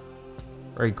water.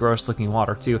 Very gross looking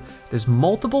water too. There's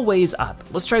multiple ways up.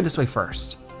 Let's try this way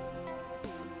first.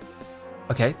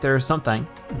 Okay, there's something.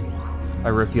 I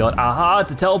reveal it. Aha,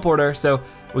 it's a teleporter. So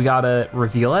we gotta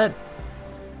reveal it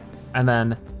and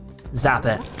then zap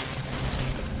it.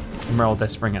 And where will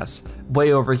this bring us?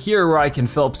 Way over here where I can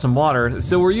fill up some water.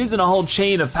 So we're using a whole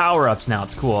chain of power-ups now,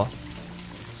 it's cool.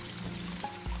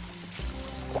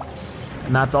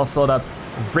 And that's all filled up,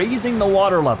 raising the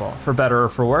water level, for better or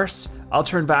for worse. I'll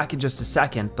turn back in just a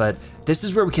second, but this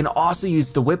is where we can also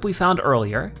use the whip we found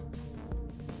earlier.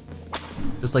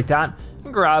 Just like that,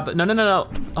 and grab, no.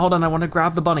 Hold on, I wanna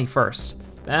grab the bunny first.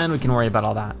 Then we can worry about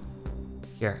all that.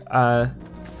 Here,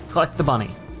 collect the bunny.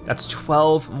 That's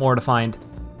 12 more to find.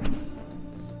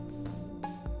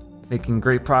 Making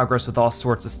great progress with all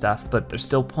sorts of stuff, but there's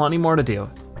still plenty more to do.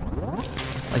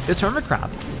 Like this hermit crab.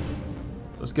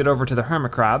 So let's get over to the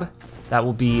hermit crab. That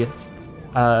will be,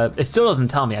 it still doesn't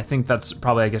tell me. I think that's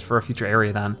probably, I guess, for a future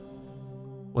area then.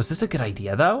 Was this a good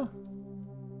idea though?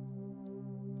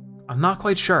 I'm not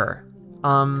quite sure.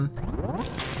 Oh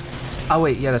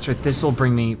wait, yeah, that's right. This will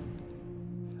bring me,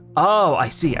 oh, I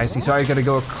see. So I gotta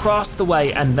go across the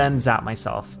way and then zap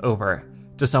myself over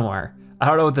to somewhere. I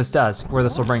don't know what this does, where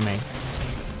this will bring me.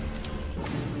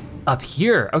 Up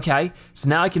here, okay. So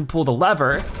now I can pull the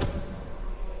lever.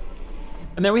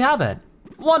 And there we have it.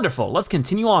 Wonderful, let's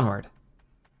continue onward.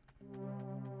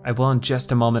 I will in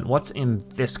just a moment. What's in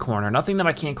this corner? Nothing that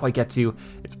I can't quite get to.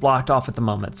 It's blocked off at the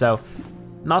moment, so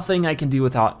nothing I can do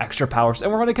without extra powers.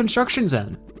 And we're in a construction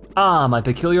zone. Ah, my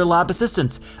peculiar lab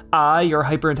assistants. I, your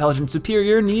hyper-intelligent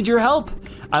superior, need your help.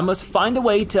 I must find a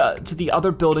way to the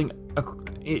other building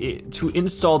to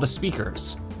install the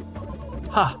speakers.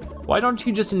 Ha, why don't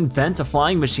you just invent a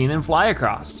flying machine and fly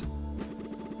across?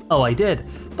 Oh, I did,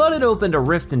 but it opened a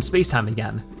rift in space-time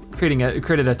again,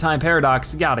 created a time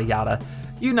paradox, yada yada.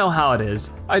 You know how it is.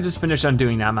 I just finished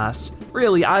undoing that mess.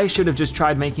 Really, I should have just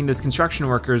tried making this construction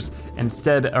workers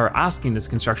asking this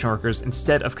construction workers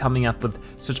instead of coming up with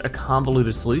such a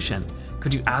convoluted solution.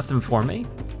 Could you ask them for me?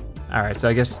 All right, so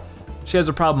I guess she has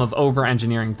a problem of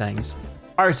over-engineering things.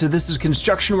 All right, so this is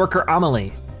construction worker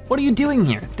Amelie. What are you doing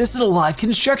here? This is a live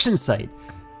construction site.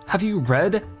 Have you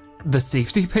read the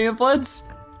safety pamphlets?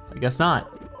 I guess not.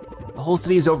 The whole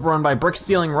city is overrun by brick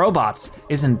stealing robots.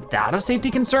 Isn't that a safety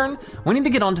concern? We need to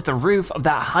get onto the roof of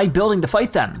that high building to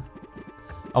fight them.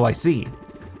 Oh, I see.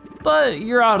 But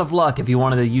you're out of luck if you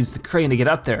wanted to use the crane to get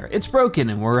up there. It's broken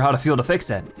and we're out of fuel to fix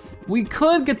it. We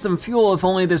could get some fuel if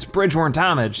only this bridge weren't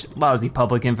damaged. Lousy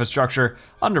public infrastructure,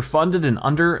 underfunded and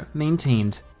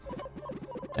under-maintained.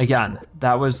 Again,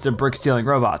 that was the brick stealing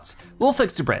robots. We'll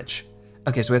fix the bridge.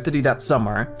 Okay, so we have to do that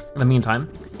somewhere. In the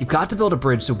meantime, you've got to build a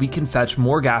bridge so we can fetch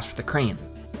more gas for the crane.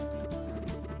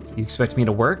 You expect me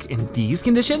to work in these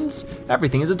conditions?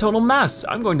 Everything is a total mess.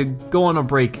 I'm going to go on a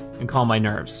break and calm my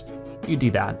nerves. You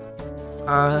do that.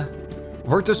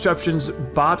 Work disruptions,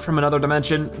 bot from another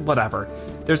dimension, whatever.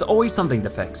 There's always something to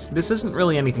fix. This isn't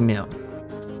really anything new.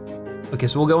 Okay,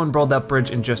 so we'll go and build that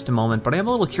bridge in just a moment, but I am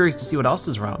a little curious to see what else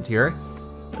is around here.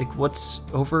 Like what's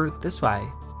over this way?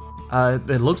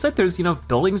 It looks like there's,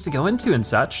 buildings to go into and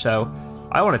such, so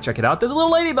I wanna check it out. There's a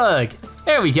little ladybug.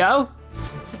 There we go.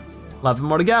 11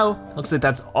 more to go. Looks like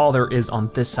that's all there is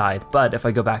on this side, but if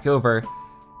I go back over,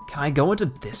 can I go into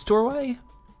this doorway?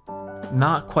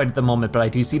 Not quite at the moment, but I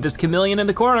do see this chameleon in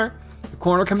the corner. The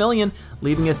corner chameleon,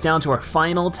 leading us down to our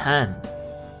final 10.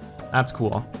 That's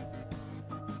cool.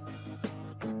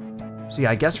 So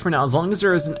yeah, I guess for now, as long as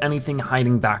there isn't anything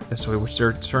hiding back this way, which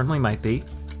there certainly might be,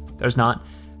 there's not.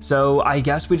 So I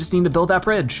guess we just need to build that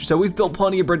bridge. So we've built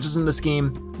plenty of bridges in this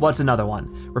game. What's another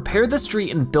one? Repair the street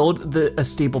and build a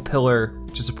stable pillar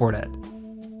to support it.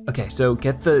 Okay, so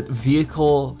get the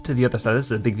vehicle to the other side. This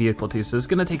is a big vehicle too, so it's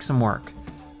gonna take some work.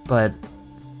 But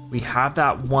we have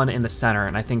that one in the center,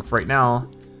 and I think for right now,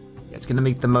 it's gonna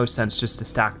make the most sense just to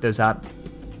stack those up.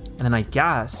 And then I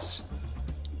guess,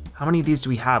 how many of these do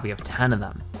we have? We have 10 of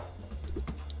them.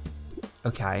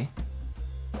 Okay,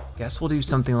 guess we'll do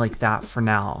something like that for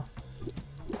now.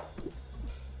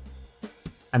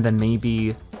 And then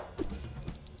maybe,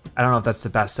 I don't know if that's the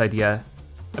best idea.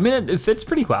 I mean, it fits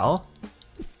pretty well.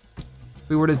 If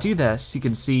we were to do this, you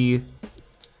can see,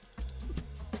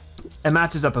 it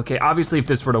matches up okay. Obviously, if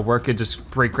this were to work, it'd just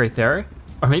break right there.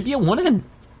 Or maybe it wouldn't.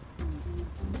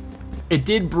 It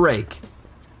did break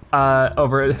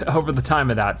over the time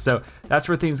of that. So that's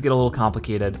where things get a little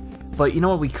complicated. But you know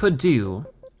what we could do?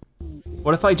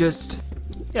 What if I just,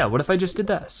 what if I just did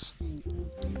this?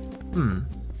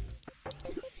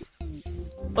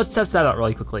 Let's test that out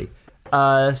really quickly.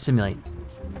 Simulate.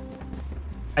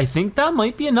 I think that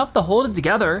might be enough to hold it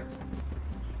together.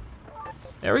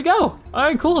 There we go. All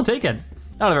right, cool, taken.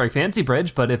 Not a very fancy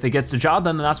bridge, but if it gets the job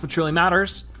done, then that's what truly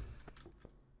matters.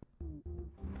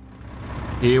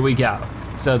 Here we go.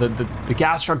 So the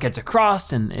gas truck gets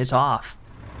across and it's off.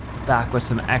 Back with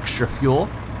some extra fuel.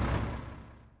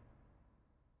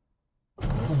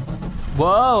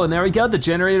 Whoa, and there we go, the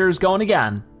generator is going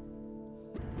again.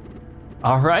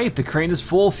 All right, the crane is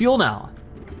full of fuel now.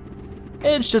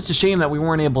 It's just a shame that we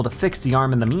weren't able to fix the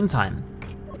arm in the meantime.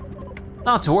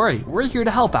 Not to worry, we're here to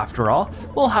help after all.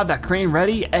 We'll have that crane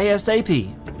ready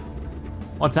ASAP.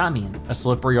 What's that mean? A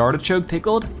slippery artichoke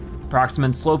pickled?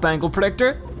 Approximate slope angle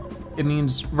predictor? It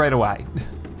means right away.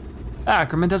 That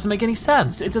acronym doesn't make any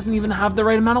sense. It doesn't even have the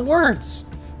right amount of words.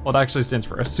 Well, it actually stands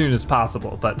for as soon as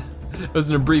possible, but it was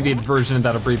an abbreviated version of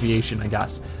that abbreviation, I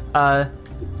guess.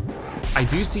 I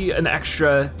do see an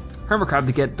extra hermit crab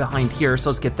to get behind here, so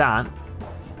let's get that.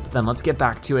 Then let's get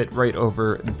back to it right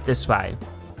over this way.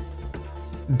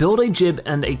 Build a jib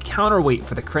and a counterweight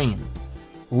for the crane.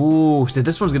 Ooh, so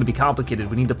this one's gonna be complicated.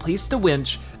 We need to place the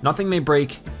winch, nothing may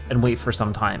break, and wait for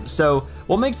some time. So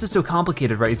what makes this so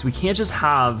complicated, right, is we can't just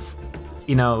have,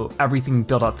 everything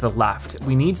built out to the left.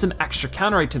 We need some extra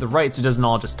counterweight to the right so it doesn't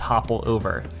all just topple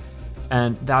over.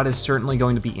 And that is certainly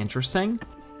going to be interesting.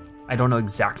 I don't know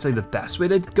exactly the best way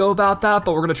to go about that,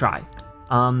 but we're gonna try.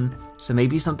 So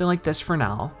maybe something like this for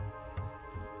now.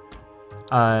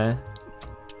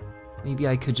 Maybe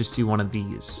I could just do one of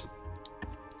these.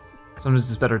 Sometimes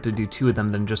it's better to do two of them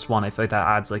than just one. I feel like that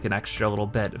adds like an extra little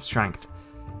bit of strength.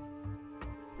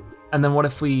 And then what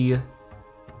if we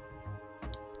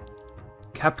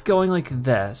kept going like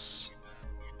this?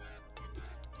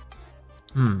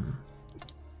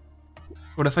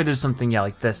 What if I did something,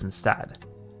 like this instead?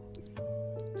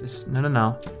 Just,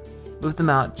 no. Move them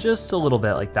out just a little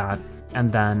bit like that,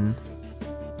 and then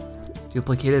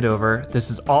duplicate it over.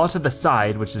 This is all to the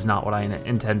side, which is not what I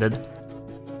intended.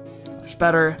 Much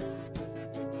better.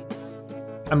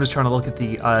 I'm just trying to look at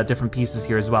the different pieces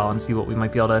here as well and see what we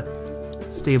might be able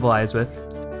to stabilize with.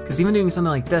 Because even doing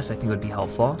something like this, I think would be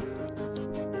helpful.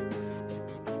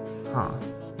 Huh.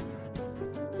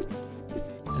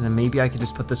 And then maybe I could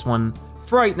just put this one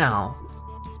for right now,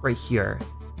 right here.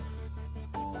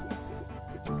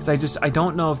 Because I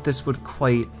don't know if this would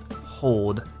quite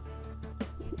hold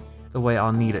the way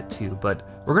I'll need it to, but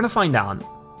we're gonna find out.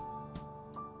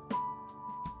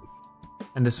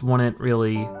 And this wouldn't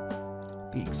really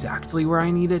be exactly where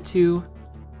I need it to.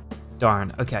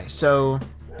 Darn, okay, so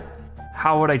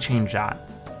how would I change that?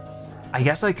 I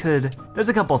guess I could, there's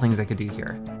a couple of things I could do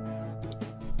here.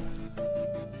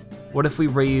 What if we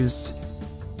raised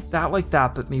that like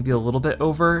that, but maybe a little bit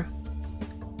over?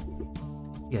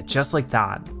 Yeah, just like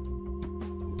that.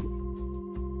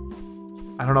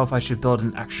 I don't know if I should build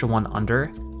an extra one under.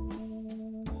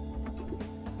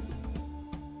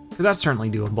 Because that's certainly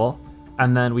doable.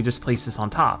 And then we just place this on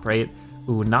top, right?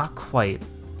 Ooh, not quite.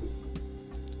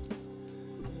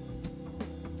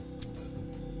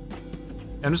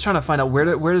 I'm just trying to find out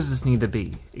where does this need to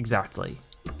be exactly?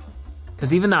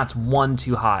 Because even that's one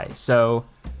too high. So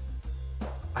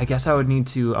I guess I would need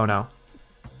to, oh no.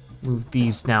 Move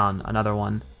these down, another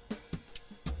one.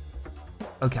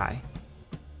 Okay.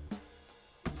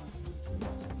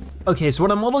 Okay, so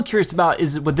what I'm a little curious about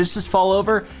is, would this just fall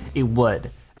over? It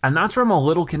would. And that's where I'm a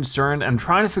little concerned. I'm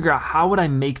trying to figure out how would I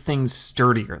make things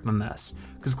sturdier than this?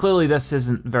 Because clearly this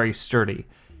isn't very sturdy.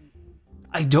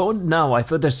 I don't know, I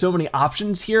feel there's so many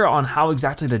options here on how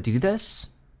exactly to do this.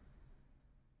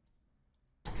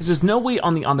 Because there's no weight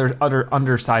on the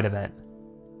underside of it.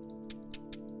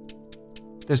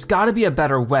 There's gotta be a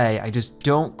better way, I just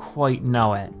don't quite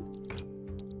know it.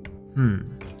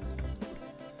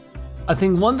 I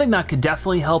think one thing that could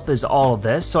definitely help is all of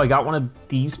this. So I got one of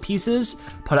these pieces,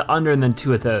 put it under and then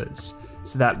two of those.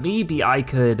 So that maybe I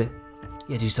could,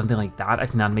 yeah, do something like that. I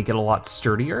think that'd make it a lot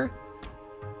sturdier.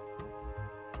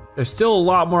 There's still a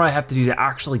lot more I have to do to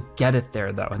actually get it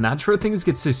there though. And that's where things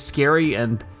get so scary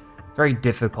and very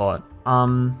difficult.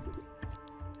 Because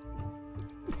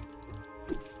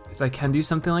I can do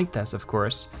something like this, of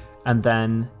course. And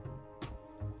then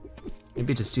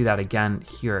maybe just do that again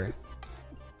here.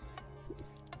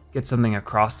 Get something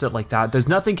across it like that. There's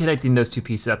nothing connecting those two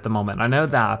pieces at the moment. I know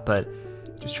that, but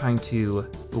just trying to,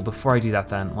 well, before I do that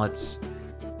then, let's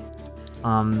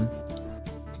do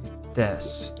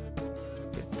this.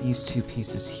 Get these two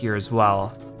pieces here as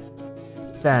well.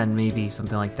 Then maybe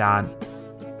something like that.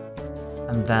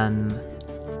 And then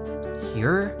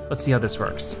here, let's see how this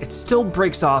works. It still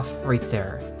breaks off right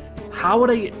there. How would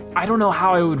I don't know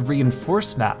how I would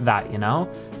reinforce that, you know?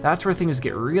 That's where things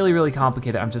get really, really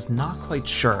complicated. I'm just not quite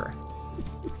sure.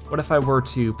 What if I were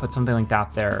to put something like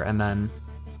that there and then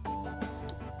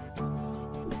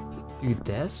do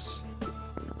this?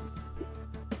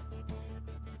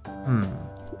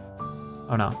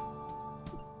 Oh no.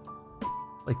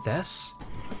 Like this?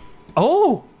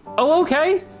 Oh,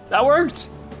 okay, that worked.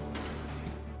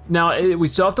 Now, we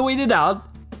still have to wait it out.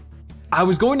 I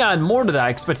was going to add more to that,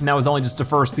 expecting that was only just the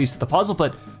first piece of the puzzle,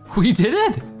 but we did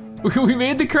it. We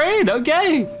made the crane,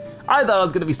 okay. I thought I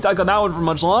was gonna be stuck on that one for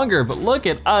much longer, but look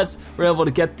at us. We're able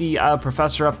to get the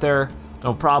professor up there,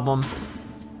 no problem.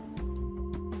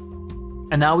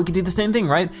 And now we can do the same thing,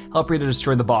 right? Help Rita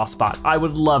destroy the boss spot. I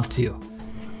would love to.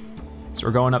 So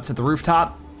we're going up to the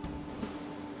rooftop.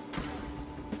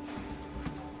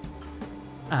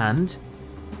 And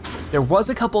there was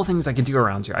a couple of things I could do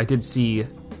around here. I did see,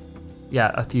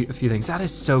 yeah, a few things. That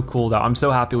is so cool though. I'm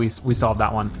so happy we solved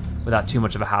that one without too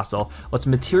much of a hassle. Let's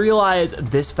materialize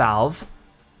this valve,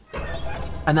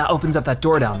 and that opens up that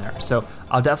door down there. So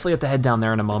I'll definitely have to head down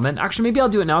there in a moment. Actually, maybe I'll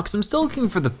do it now because I'm still looking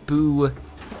for the Boo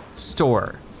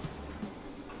store.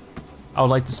 I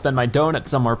would like to spend my donut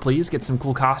somewhere, please. Get some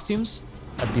cool costumes.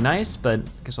 That'd be nice, but I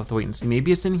guess we'll have to wait and see.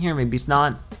 Maybe it's in here, maybe it's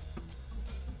not.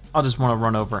 I'll just wanna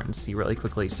run over and see really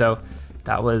quickly. So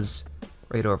that was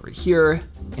right over here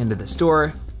into this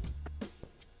door.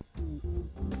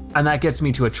 And that gets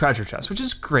me to a treasure chest, which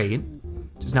is great.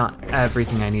 Which is not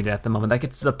everything I needed at the moment. That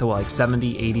gets us up to what, like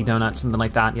 70, 80 donuts, something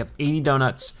like that. Yep, 80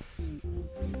 donuts.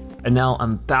 And now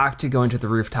I'm back to going to the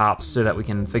rooftops so that we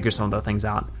can figure some of the things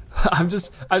out.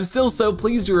 I'm still so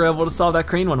pleased we were able to solve that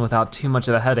crane one without too much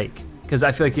of a headache. Because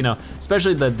I feel like, you know,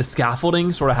 especially the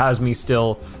scaffolding sort of has me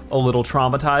still a little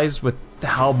traumatized with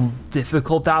how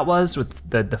difficult that was with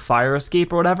the fire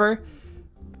escape or whatever.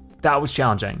 That was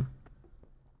challenging.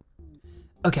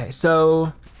 Okay,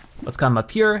 so let's come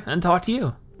up here and talk to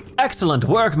you. Excellent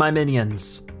work, my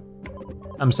minions.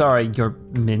 I'm sorry, your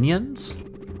minions?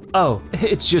 Oh,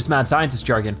 it's just mad scientist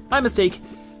jargon. My mistake.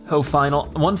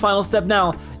 One final step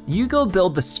now. You go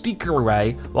build the speaker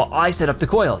array while I set up the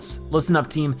coils. Listen up,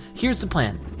 team, here's the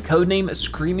plan. Codename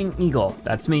Screaming Eagle,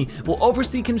 that's me, will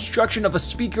oversee construction of a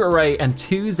speaker array and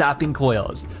 2 zapping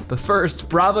coils. But first,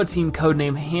 Bravo team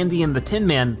codename Handy and the Tin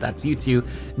Man, that's you two,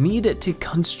 need to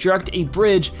construct a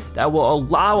bridge that will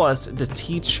allow us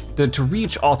to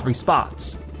reach all 3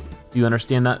 spots. Do you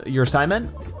understand your assignment?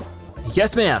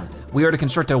 Yes, ma'am. We are to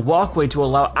construct a walkway to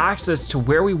allow access to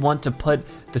where we want to put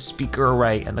the speaker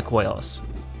array and the coils.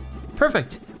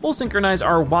 Perfect. We'll synchronize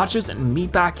our watches and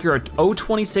meet back here at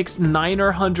 026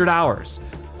 900 hours.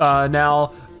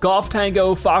 Now, Golf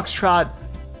Tango, Foxtrot,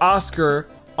 Oscar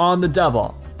on the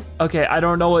double. Okay, I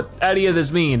don't know what any of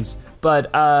this means,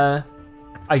 but I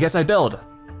guess I build.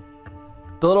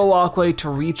 Build a walkway to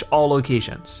reach all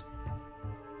locations.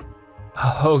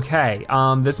 Okay,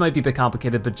 this might be a bit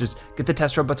complicated, but just get the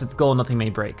test robot to the goal, nothing may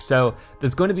break. So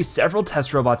there's going to be several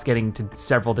test robots getting to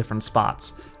several different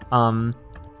spots.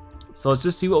 So let's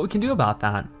just see what we can do about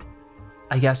that.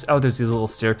 I guess, oh, there's these little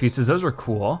stair pieces, those were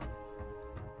cool.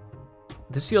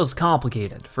 This feels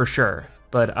complicated, for sure,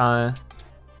 but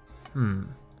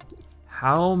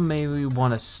how may we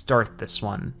wanna start this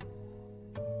one?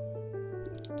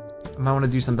 I might wanna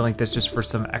do something like this just for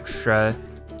some extra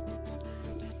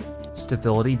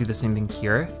stability, do the same thing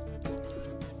here.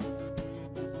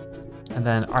 And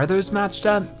then, are those matched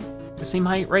at the same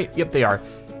height, right? Yep, they are.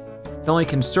 The only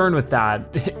concern with that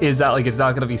is that like it's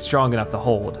not gonna be strong enough to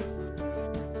hold.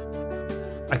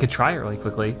 I could try it really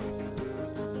quickly.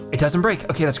 It doesn't break,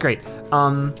 okay, that's great.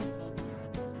 I'll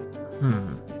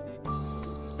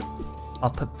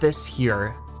put this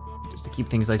here just to keep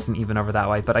things nice and even over that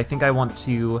way, but I think I want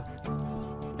to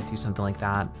do something like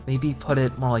that. Maybe put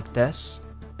it more like this.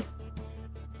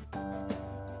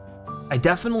 I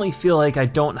definitely feel like I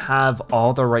don't have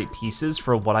all the right pieces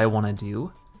for what I wanna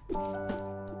do.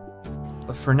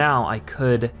 But for now, I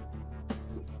could,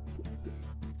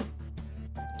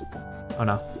 oh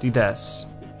no, do this.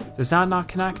 Does that not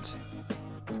connect?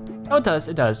 Oh, it does,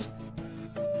 it does.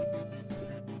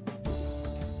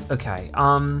 Okay,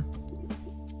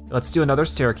 let's do another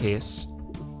staircase.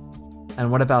 And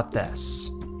what about this?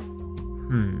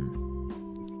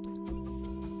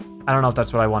 I don't know if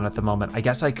that's what I want at the moment. I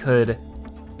guess I could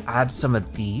add some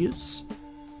of these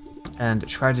and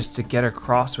try just to get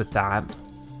across with that.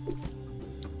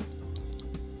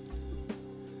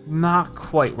 Not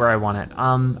quite where I want it.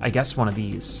 I guess one of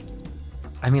these.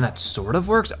 I mean, that sort of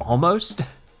works, almost.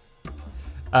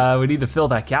 We need to fill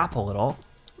that gap a little.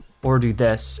 Or do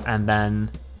this and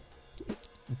then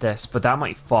this, but that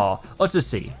might fall. Let's just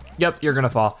see. Yep, you're gonna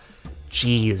fall.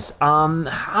 Jeez,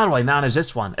 how do I manage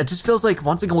this one? It just feels like,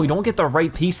 once again, we don't get the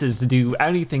right pieces to do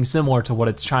anything similar to what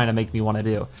it's trying to make me wanna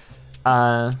do.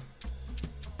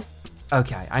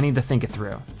 Okay, I need to think it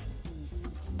through.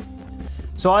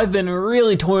 So I've been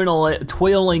really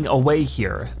toiling away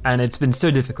here, and it's been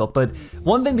so difficult, but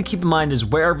one thing to keep in mind is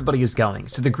where everybody is going.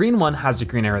 So the green one has a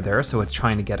green arrow there, so it's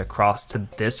trying to get across to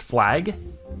this flag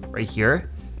right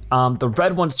here. The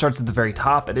red one starts at the very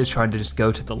top. It is trying to just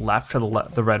go to the left to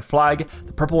the red flag.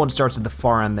 The purple one starts at the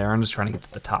far end there and is trying to get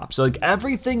to the top. So like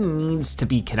everything needs to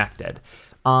be connected.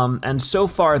 And so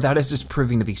far that is just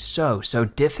proving to be so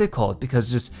difficult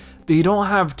because just you don't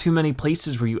have too many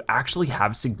places where you actually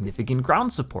have significant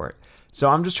ground support. So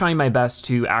I'm just trying my best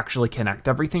to actually connect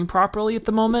everything properly at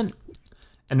the moment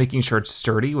and making sure it's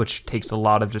sturdy, which takes a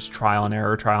lot of just trial and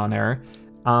error.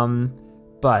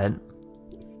 But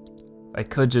I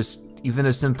could just, even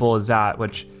as simple as that,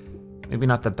 which maybe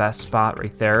not the best spot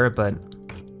right there, but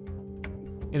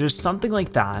it is something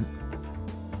like that.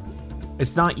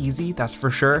 It's not easy, that's for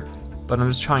sure, but I'm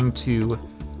just trying to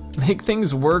make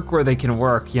things work where they can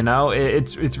work, you know?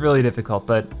 It's really difficult,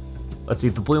 but let's see,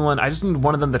 the blue one, I just need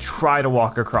one of them to try to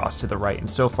walk across to the right, and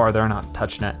so far they're not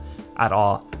touching it at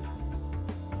all.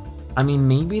 I mean,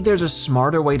 maybe there's a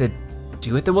smarter way to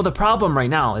do it. Well, the problem right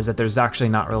now is that there's actually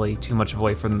not really too much of a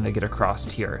way for them to get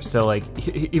across here. So like,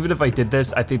 even if I did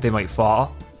this, I think they might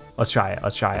fall. Let's try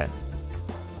it.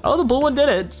 Oh, the blue one did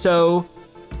it, so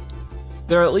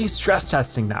they're at least stress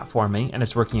testing that for me, and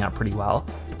it's working out pretty well.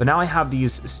 But now I have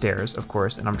these stairs, of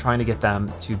course, and I'm trying to get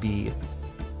them to be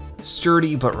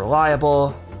sturdy but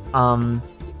reliable. I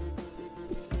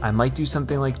might do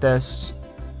something like this.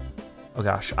 Oh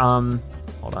gosh,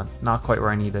 hold on, not quite where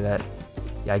I needed it.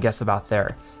 Yeah, I guess about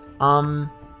there. The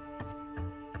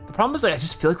problem is like, I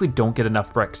just feel like we don't get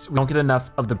enough bricks. We don't get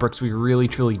enough of the bricks we really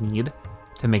truly need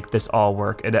to make this all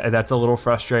work. That's a little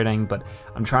frustrating, but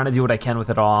I'm trying to do what I can with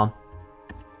it all.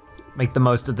 Make the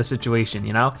most of the situation,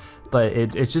 you know? But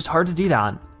it's just hard to do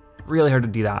that. Really hard to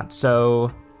do that.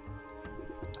 So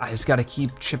I just gotta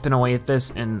keep chipping away at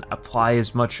this and apply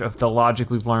as much of the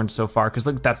logic we've learned so far, because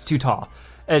look, that's too tall.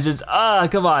 It's just,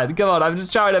 come on. I'm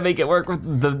just trying to make it work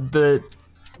with the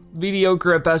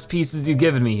mediocre at best pieces you've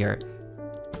given me here.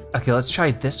 Okay, let's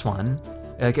try this one.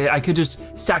 Like, I could just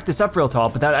stack this up real tall,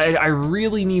 but I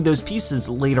really need those pieces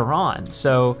later on.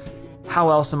 So how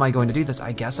else am I going to do this?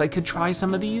 I guess I could try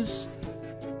some of these.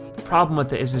 The problem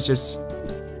with it is it's just,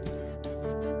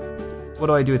 what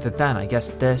do I do with it then? I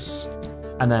guess this,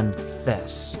 and then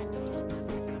this.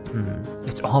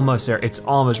 It's almost there, it's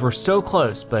almost, we're so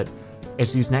close, but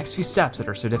it's these next few steps that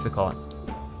are so difficult.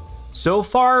 So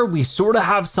far, we sort of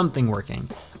have something working.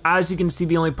 As you can see,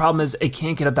 the only problem is it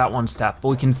can't get up that one step, but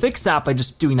we can fix that by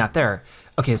just doing that there.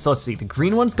 Okay, so let's see, the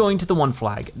green one's going to the one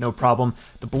flag, no problem.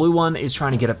 The blue one is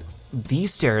trying to get up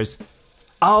these stairs.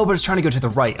 Oh, but it's trying to go to the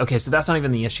right. Okay, so that's not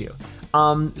even the issue.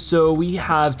 So we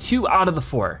have 2 out of the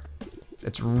 4.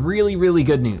 That's really, really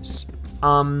good news.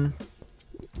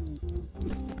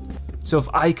 So if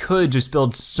I could just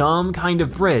build some kind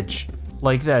of bridge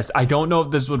like this, I don't know if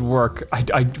this would work.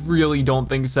 I really don't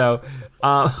think so.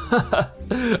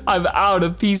 I'm out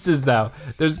of pieces though.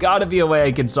 There's gotta be a way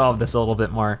I can solve this a little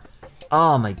bit more.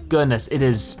 Oh my goodness, it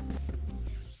is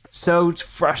so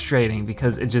frustrating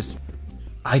because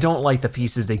I don't like the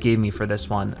pieces they gave me for this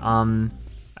one.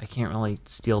 I can't really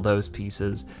steal those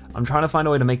pieces. I'm trying to find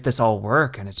a way to make this all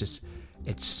work and it's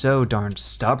so darn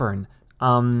stubborn.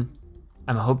 I'm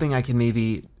hoping I can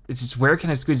maybe, it's just where can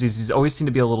I squeeze these? These always seem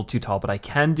to be a little too tall, but I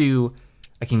can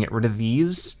get rid of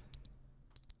these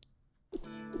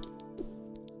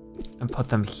and put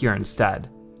them here instead.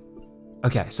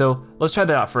 Okay, so let's try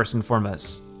that out first and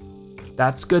foremost.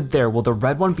 That's good there. Will the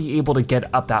red one be able to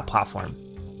get up that platform?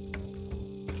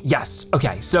 Yes,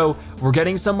 okay, so we're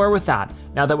getting somewhere with that.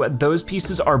 Now that those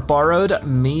pieces are borrowed,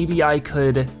 maybe I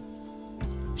could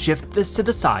shift this to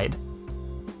the side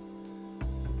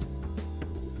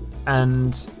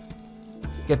and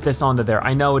get this onto there.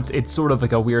 I know it's sort of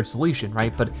like a weird solution,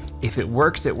 right? But if it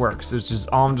works, it works. It's just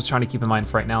all I'm just trying to keep in mind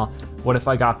for right now. What if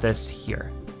I got this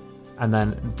here? And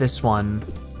then this one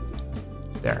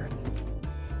there.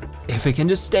 If it can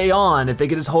just stay on, if they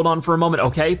could just hold on for a moment,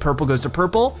 okay, purple goes to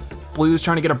purple, blue is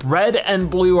trying to get up red, and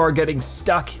blue are getting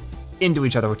stuck into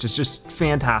each other, which is just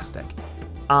fantastic.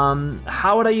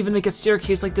 How would I even make a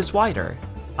staircase like this wider?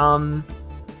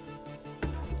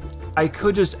 I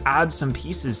could just add some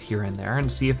pieces here and there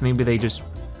and see if maybe they just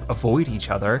avoid each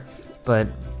other, but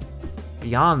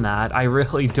beyond that, I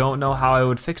really don't know how I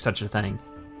would fix such a thing.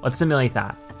 Let's simulate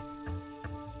that.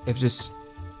 If just,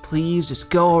 please just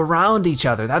go around each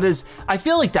other. That is, I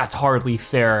feel like that's hardly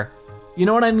fair. You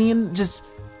know what I mean? Just,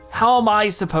 how am I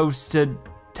supposed to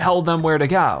tell them where to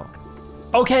go?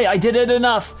 Okay, I did it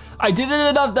enough. I did it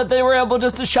enough that they were able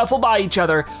just to shuffle by each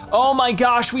other. Oh my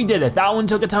gosh, we did it. That one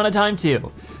took a ton of time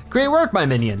too. Great work, my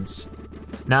minions.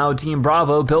 Now Team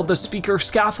Bravo, build the speaker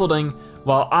scaffolding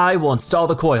while I will install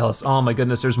the coils. Oh my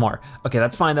goodness, there's more. Okay,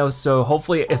 that's fine though. So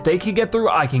hopefully if they can get through,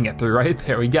 I can get through, right?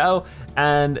 There we go.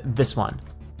 And this one.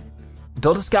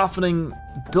 Build a scaffolding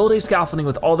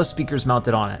with all the speakers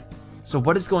mounted on it. So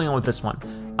what is going on with this one?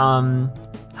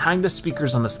 Hang the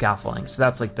speakers on the scaffolding. So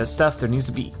that's like this stuff. There needs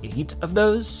to be 8 of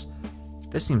those.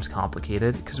 This seems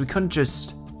complicated because we couldn't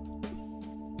just,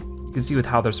 you can see with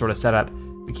how they're sort of set up,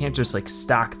 we can't just like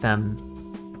stack them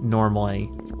normally.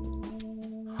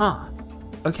 Huh,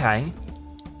 okay.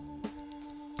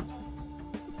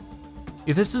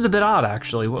 Yeah, this is a bit odd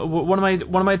actually. What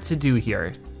am I to do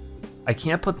here? I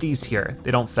can't put these here, they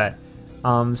don't fit.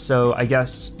 So I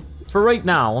guess for right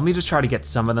now, let me just try to get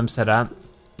some of them set up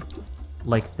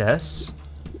like this.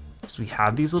 So we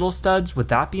have these little studs, would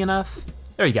that be enough?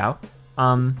 There you go.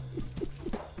 I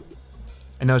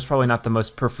know it's probably not the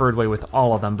most preferred way with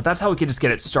all of them, but that's how we could just get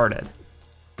it started.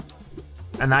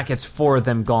 And that gets 4 of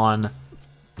them gone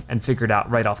and figured out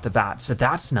right off the bat. So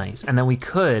that's nice. And then we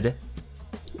could,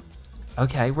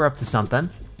 okay, we're up to something.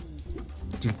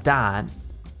 Do that.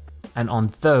 And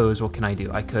on those, what can I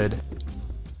do? I could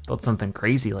build something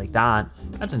crazy like that.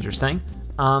 That's interesting.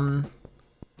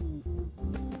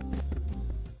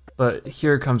 But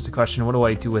here comes the question, what do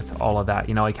I do with all of that?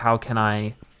 You know, like how can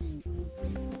I,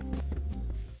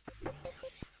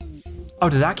 oh,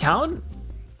 does that count?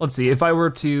 Let's see, if I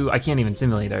were to, I can't even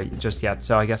simulate it just yet,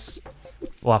 so I guess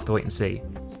we'll have to wait and see.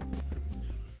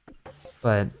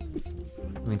 But,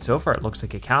 I mean, so far it looks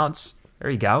like it counts. There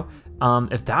you go.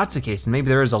 If that's the case, then maybe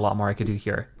there is a lot more I could do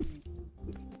here.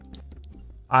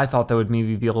 I thought that would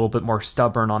maybe be a little bit more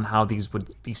stubborn on how these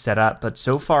would be set up, but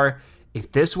so far, if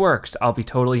this works, I'll be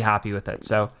totally happy with it.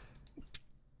 So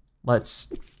let's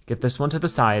get this one to the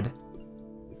side.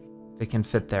 If it can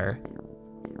fit there.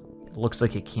 It looks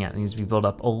like it can't. It needs to be built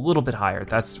up a little bit higher.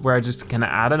 That's where I just can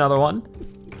add another one.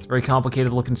 It's a very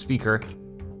complicated looking speaker.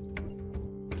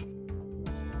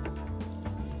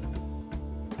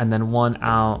 And then one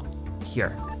out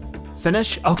here.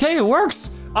 Finish, okay, it works.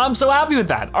 I'm so happy with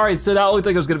that. All right, so that looked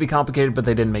like it was gonna be complicated, but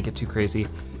they didn't make it too crazy.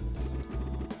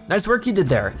 Nice work you did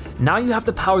there. Now you have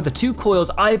to power the 2 coils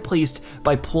I placed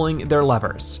by pulling their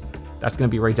levers. That's gonna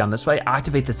be right down this way.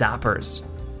 Activate the zappers.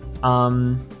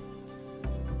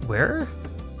 Where?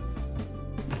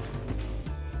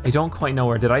 I don't quite know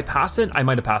where. Did I pass it? I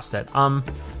might have passed it.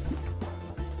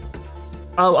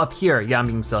 Oh, up here. Yeah, I'm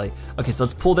being silly. Okay, so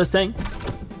let's pull this thing.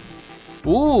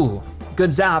 Ooh,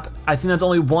 good zap. I think that's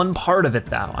only one part of it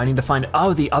though. I need to find,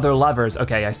 oh, the other levers.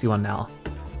 Okay, I see one now.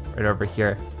 Right over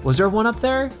here. Was there one up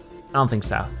there? I don't think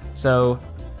so. So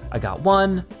I got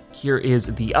one. Here is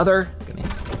the other. Gonna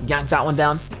yank that one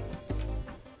down.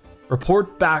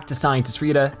 Report back to Scientist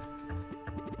Rita.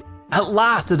 At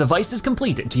last, the device is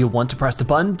complete. Do you want to press the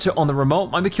button on the remote,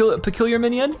 my peculiar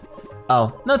minion?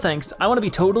 Oh, no thanks. I want to be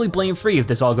totally blame-free if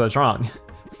this all goes wrong.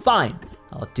 Fine,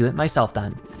 I'll do it myself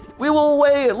then. We will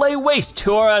lay waste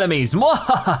to our enemies.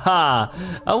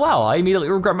 Mwahaha! Oh wow, I immediately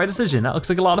regret my decision. That looks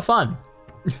like a lot of fun.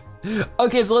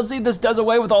 Okay, so let's see if this does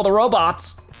away with all the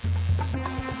robots.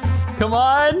 Come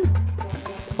on.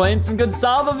 Playing some good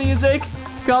Samba music.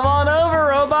 Come on over,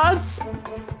 robots.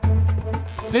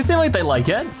 They seem like they like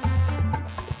it.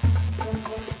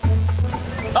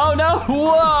 Oh no,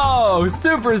 whoa,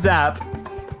 super zap.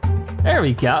 There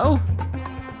we go.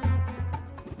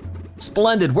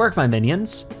 Splendid work, my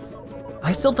minions.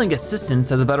 I still think assistance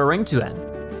has a better ring to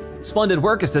it. Splendid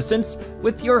work, assistants.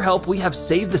 With your help, we have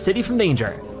saved the city from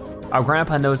danger. Our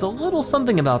grandpa knows a little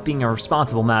something about being a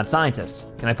responsible mad scientist.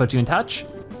 Can I put you in touch?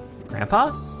 Grandpa?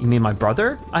 You mean my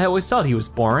brother? I always thought he was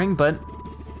boring, but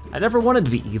I never wanted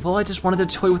to be evil. I just wanted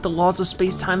to toy with the laws of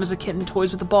space-time as a kitten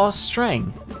toys with a ball of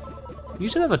string. You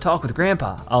should have a talk with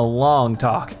Grandpa, a long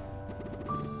talk.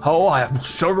 Oh, I am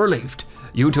so relieved.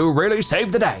 You two really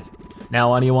saved the day.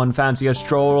 Now anyone fancy a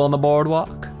stroll on the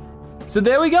boardwalk? So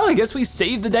there we go, I guess we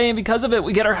saved the day, and because of it,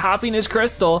 we get our happiness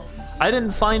crystal. I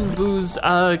didn't find Boo's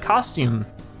costume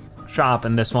shop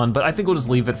in this one, but I think we'll just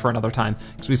leave it for another time,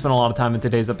 because we spent a lot of time in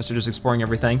today's episode just exploring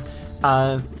everything.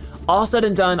 All said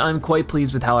and done, I'm quite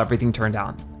pleased with how everything turned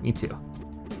out. Me too.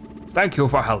 Thank you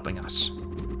for helping us.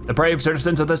 The brave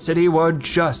citizens of the city were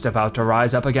just about to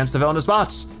rise up against the villainous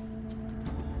bots.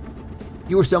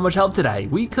 You were so much help today.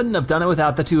 We couldn't have done it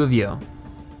without the two of you.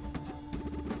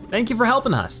 Thank you for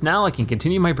helping us. Now I can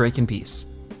continue my break in peace.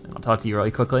 And I'll talk to you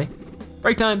really quickly.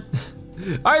 Break time.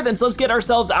 All right then, so let's get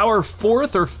ourselves our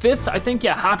 4th or 5th, I think,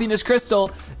 yeah, happiness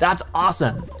crystal. That's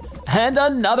awesome. And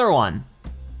another one.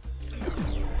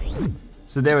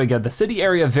 So there we go, the city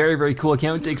area, very, very cool. I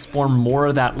can't wait to explore more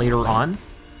of that later on.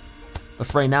 But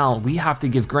for right now, we have to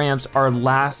give Gramps our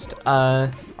last,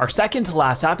 our second to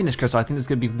last happiness crystal. I think there's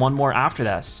gonna be one more after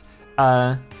this.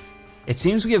 It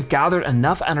seems we have gathered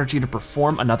enough energy to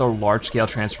perform another large-scale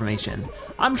transformation.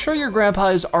 I'm sure your grandpa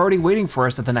is already waiting for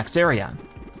us at the next area.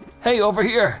 Hey, over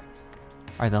here.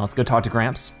 All right, then let's go talk to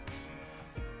Gramps.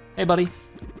 Hey, buddy.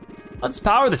 Let's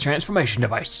power the transformation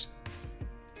device.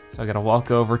 So I gotta walk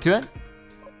over to it.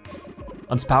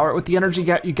 Let's power it with the energy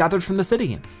you gathered from the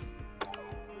city.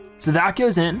 So that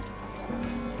goes in.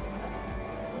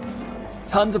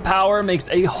 Tons of power makes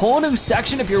a whole new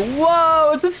section of your,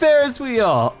 whoa, it's a Ferris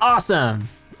wheel, awesome.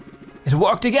 It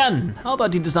worked again. How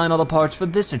about you design all the parts for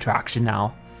this attraction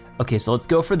now? Okay, so let's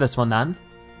go for this one then.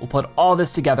 We'll put all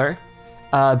this together.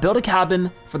 Build a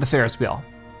cabin for the Ferris wheel.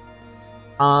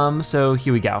 So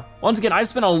here we go. Once again, I've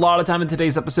spent a lot of time in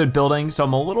today's episode building, so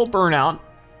I'm a little burnout.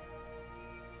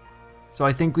 So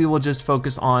I think we will just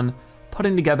focus on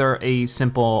putting together a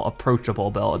simple, approachable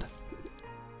build.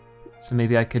 So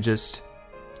maybe I could just,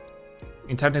 I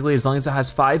mean, technically, as long as it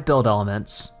has 5 build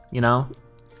elements, you know?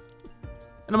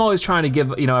 And I'm always trying to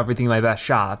give, you know, everything my best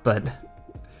shot, but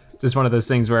it's just one of those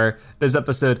things where this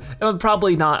episode, it was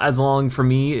probably not as long for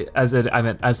me as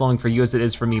as long for you as it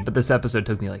is for me, but this episode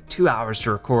took me like 2 hours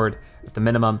to record at the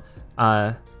minimum.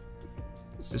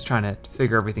 Just trying to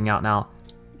figure everything out now.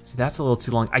 See, that's a little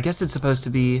too long. I guess it's supposed to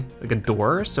be like a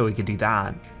door, so we could do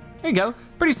that. There you go,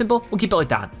 pretty simple, we'll keep it like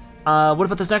that. What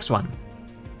about this next one?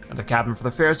 Another cabin for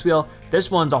the Ferris wheel. This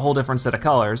one's a whole different set of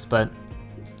colors, but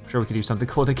I'm sure we could do something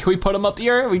cool. Can we put them up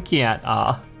here? We can't,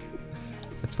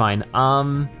 that's fine.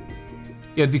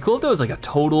 Yeah, it'd be cool if there was like a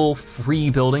total free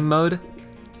building mode.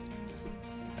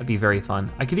 That'd be very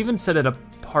fun. I could even set it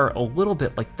apart a little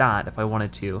bit like that if I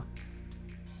wanted to.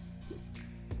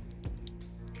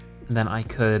 And then I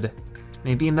could,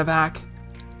 maybe in the back,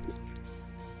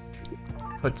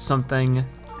 put something,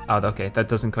 oh, okay, that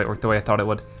doesn't quite work the way I thought it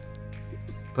would.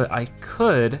 But I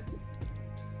could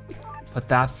put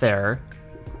that there,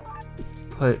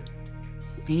 put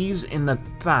these in the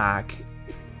back,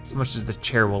 as much as the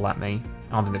chair will let me.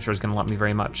 I don't think the chair's gonna let me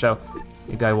very much, so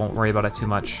maybe I won't worry about it too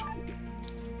much.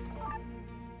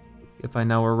 If I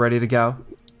know we're ready to go.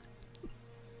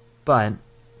 But,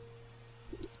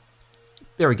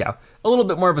 there we go. A little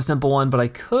bit more of a simple one, but I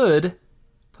could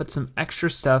put some extra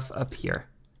stuff up here.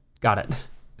 Got it.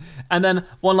 And then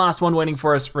one last one waiting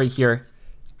for us right here.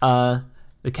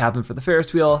 The cabin for the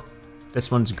Ferris wheel.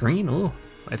 This one's green, ooh,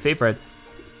 my favorite.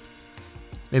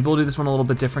 Maybe we'll do this one a little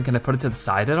bit different. Can I put it to the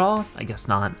side at all? I guess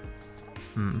not.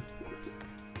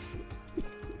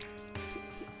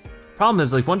 Problem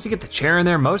is, like, once you get the chair in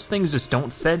there, most things just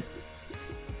don't fit.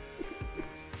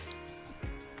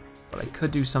 But I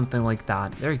could do something like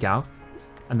that. There you go.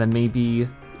 And then maybe,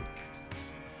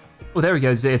 oh, there we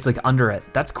go, it's like under it.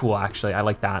 That's cool, actually, I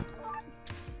like that.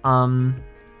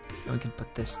 We can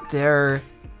put this there,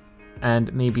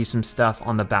 and maybe some stuff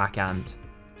on the back end.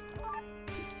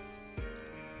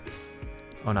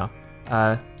 Oh no,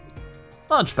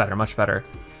 much better, much better.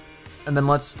 And then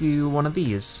let's do one of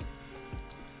these.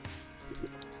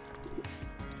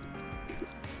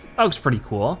 That looks pretty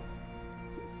cool.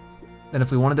 Then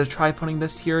if we wanted to try putting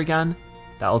this here again,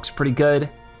 that looks pretty good.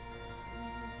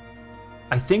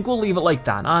 I think we'll leave it like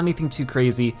that, not anything too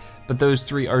crazy, but those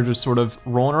three are just sort of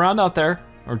rolling around out there,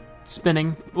 or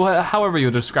spinning, however you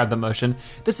would describe the motion.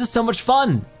 This is so much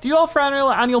fun. Do you offer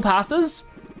annual passes?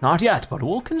 Not yet, but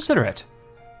we'll consider it.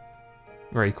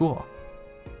 Very cool.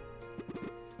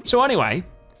 So anyway,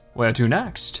 where to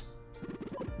next?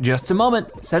 Just a moment,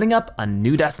 setting up a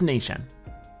new destination.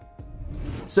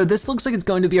 So this looks like it's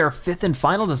going to be our 5th and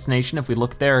final destination. If we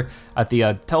look there at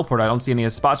the teleport, I don't see any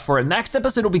spots for it. Next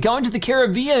episode, we'll be going to the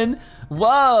Caribbean.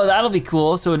 Whoa, that'll be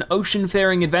cool. So an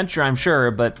ocean-faring adventure, I'm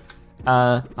sure, but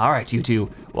all right, you two,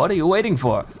 what are you waiting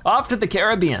for? Off to the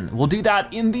Caribbean. We'll do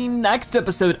that in the next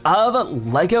episode of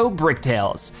LEGO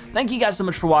Bricktales. Thank you guys so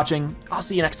much for watching. I'll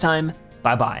see you next time.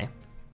 Bye-bye.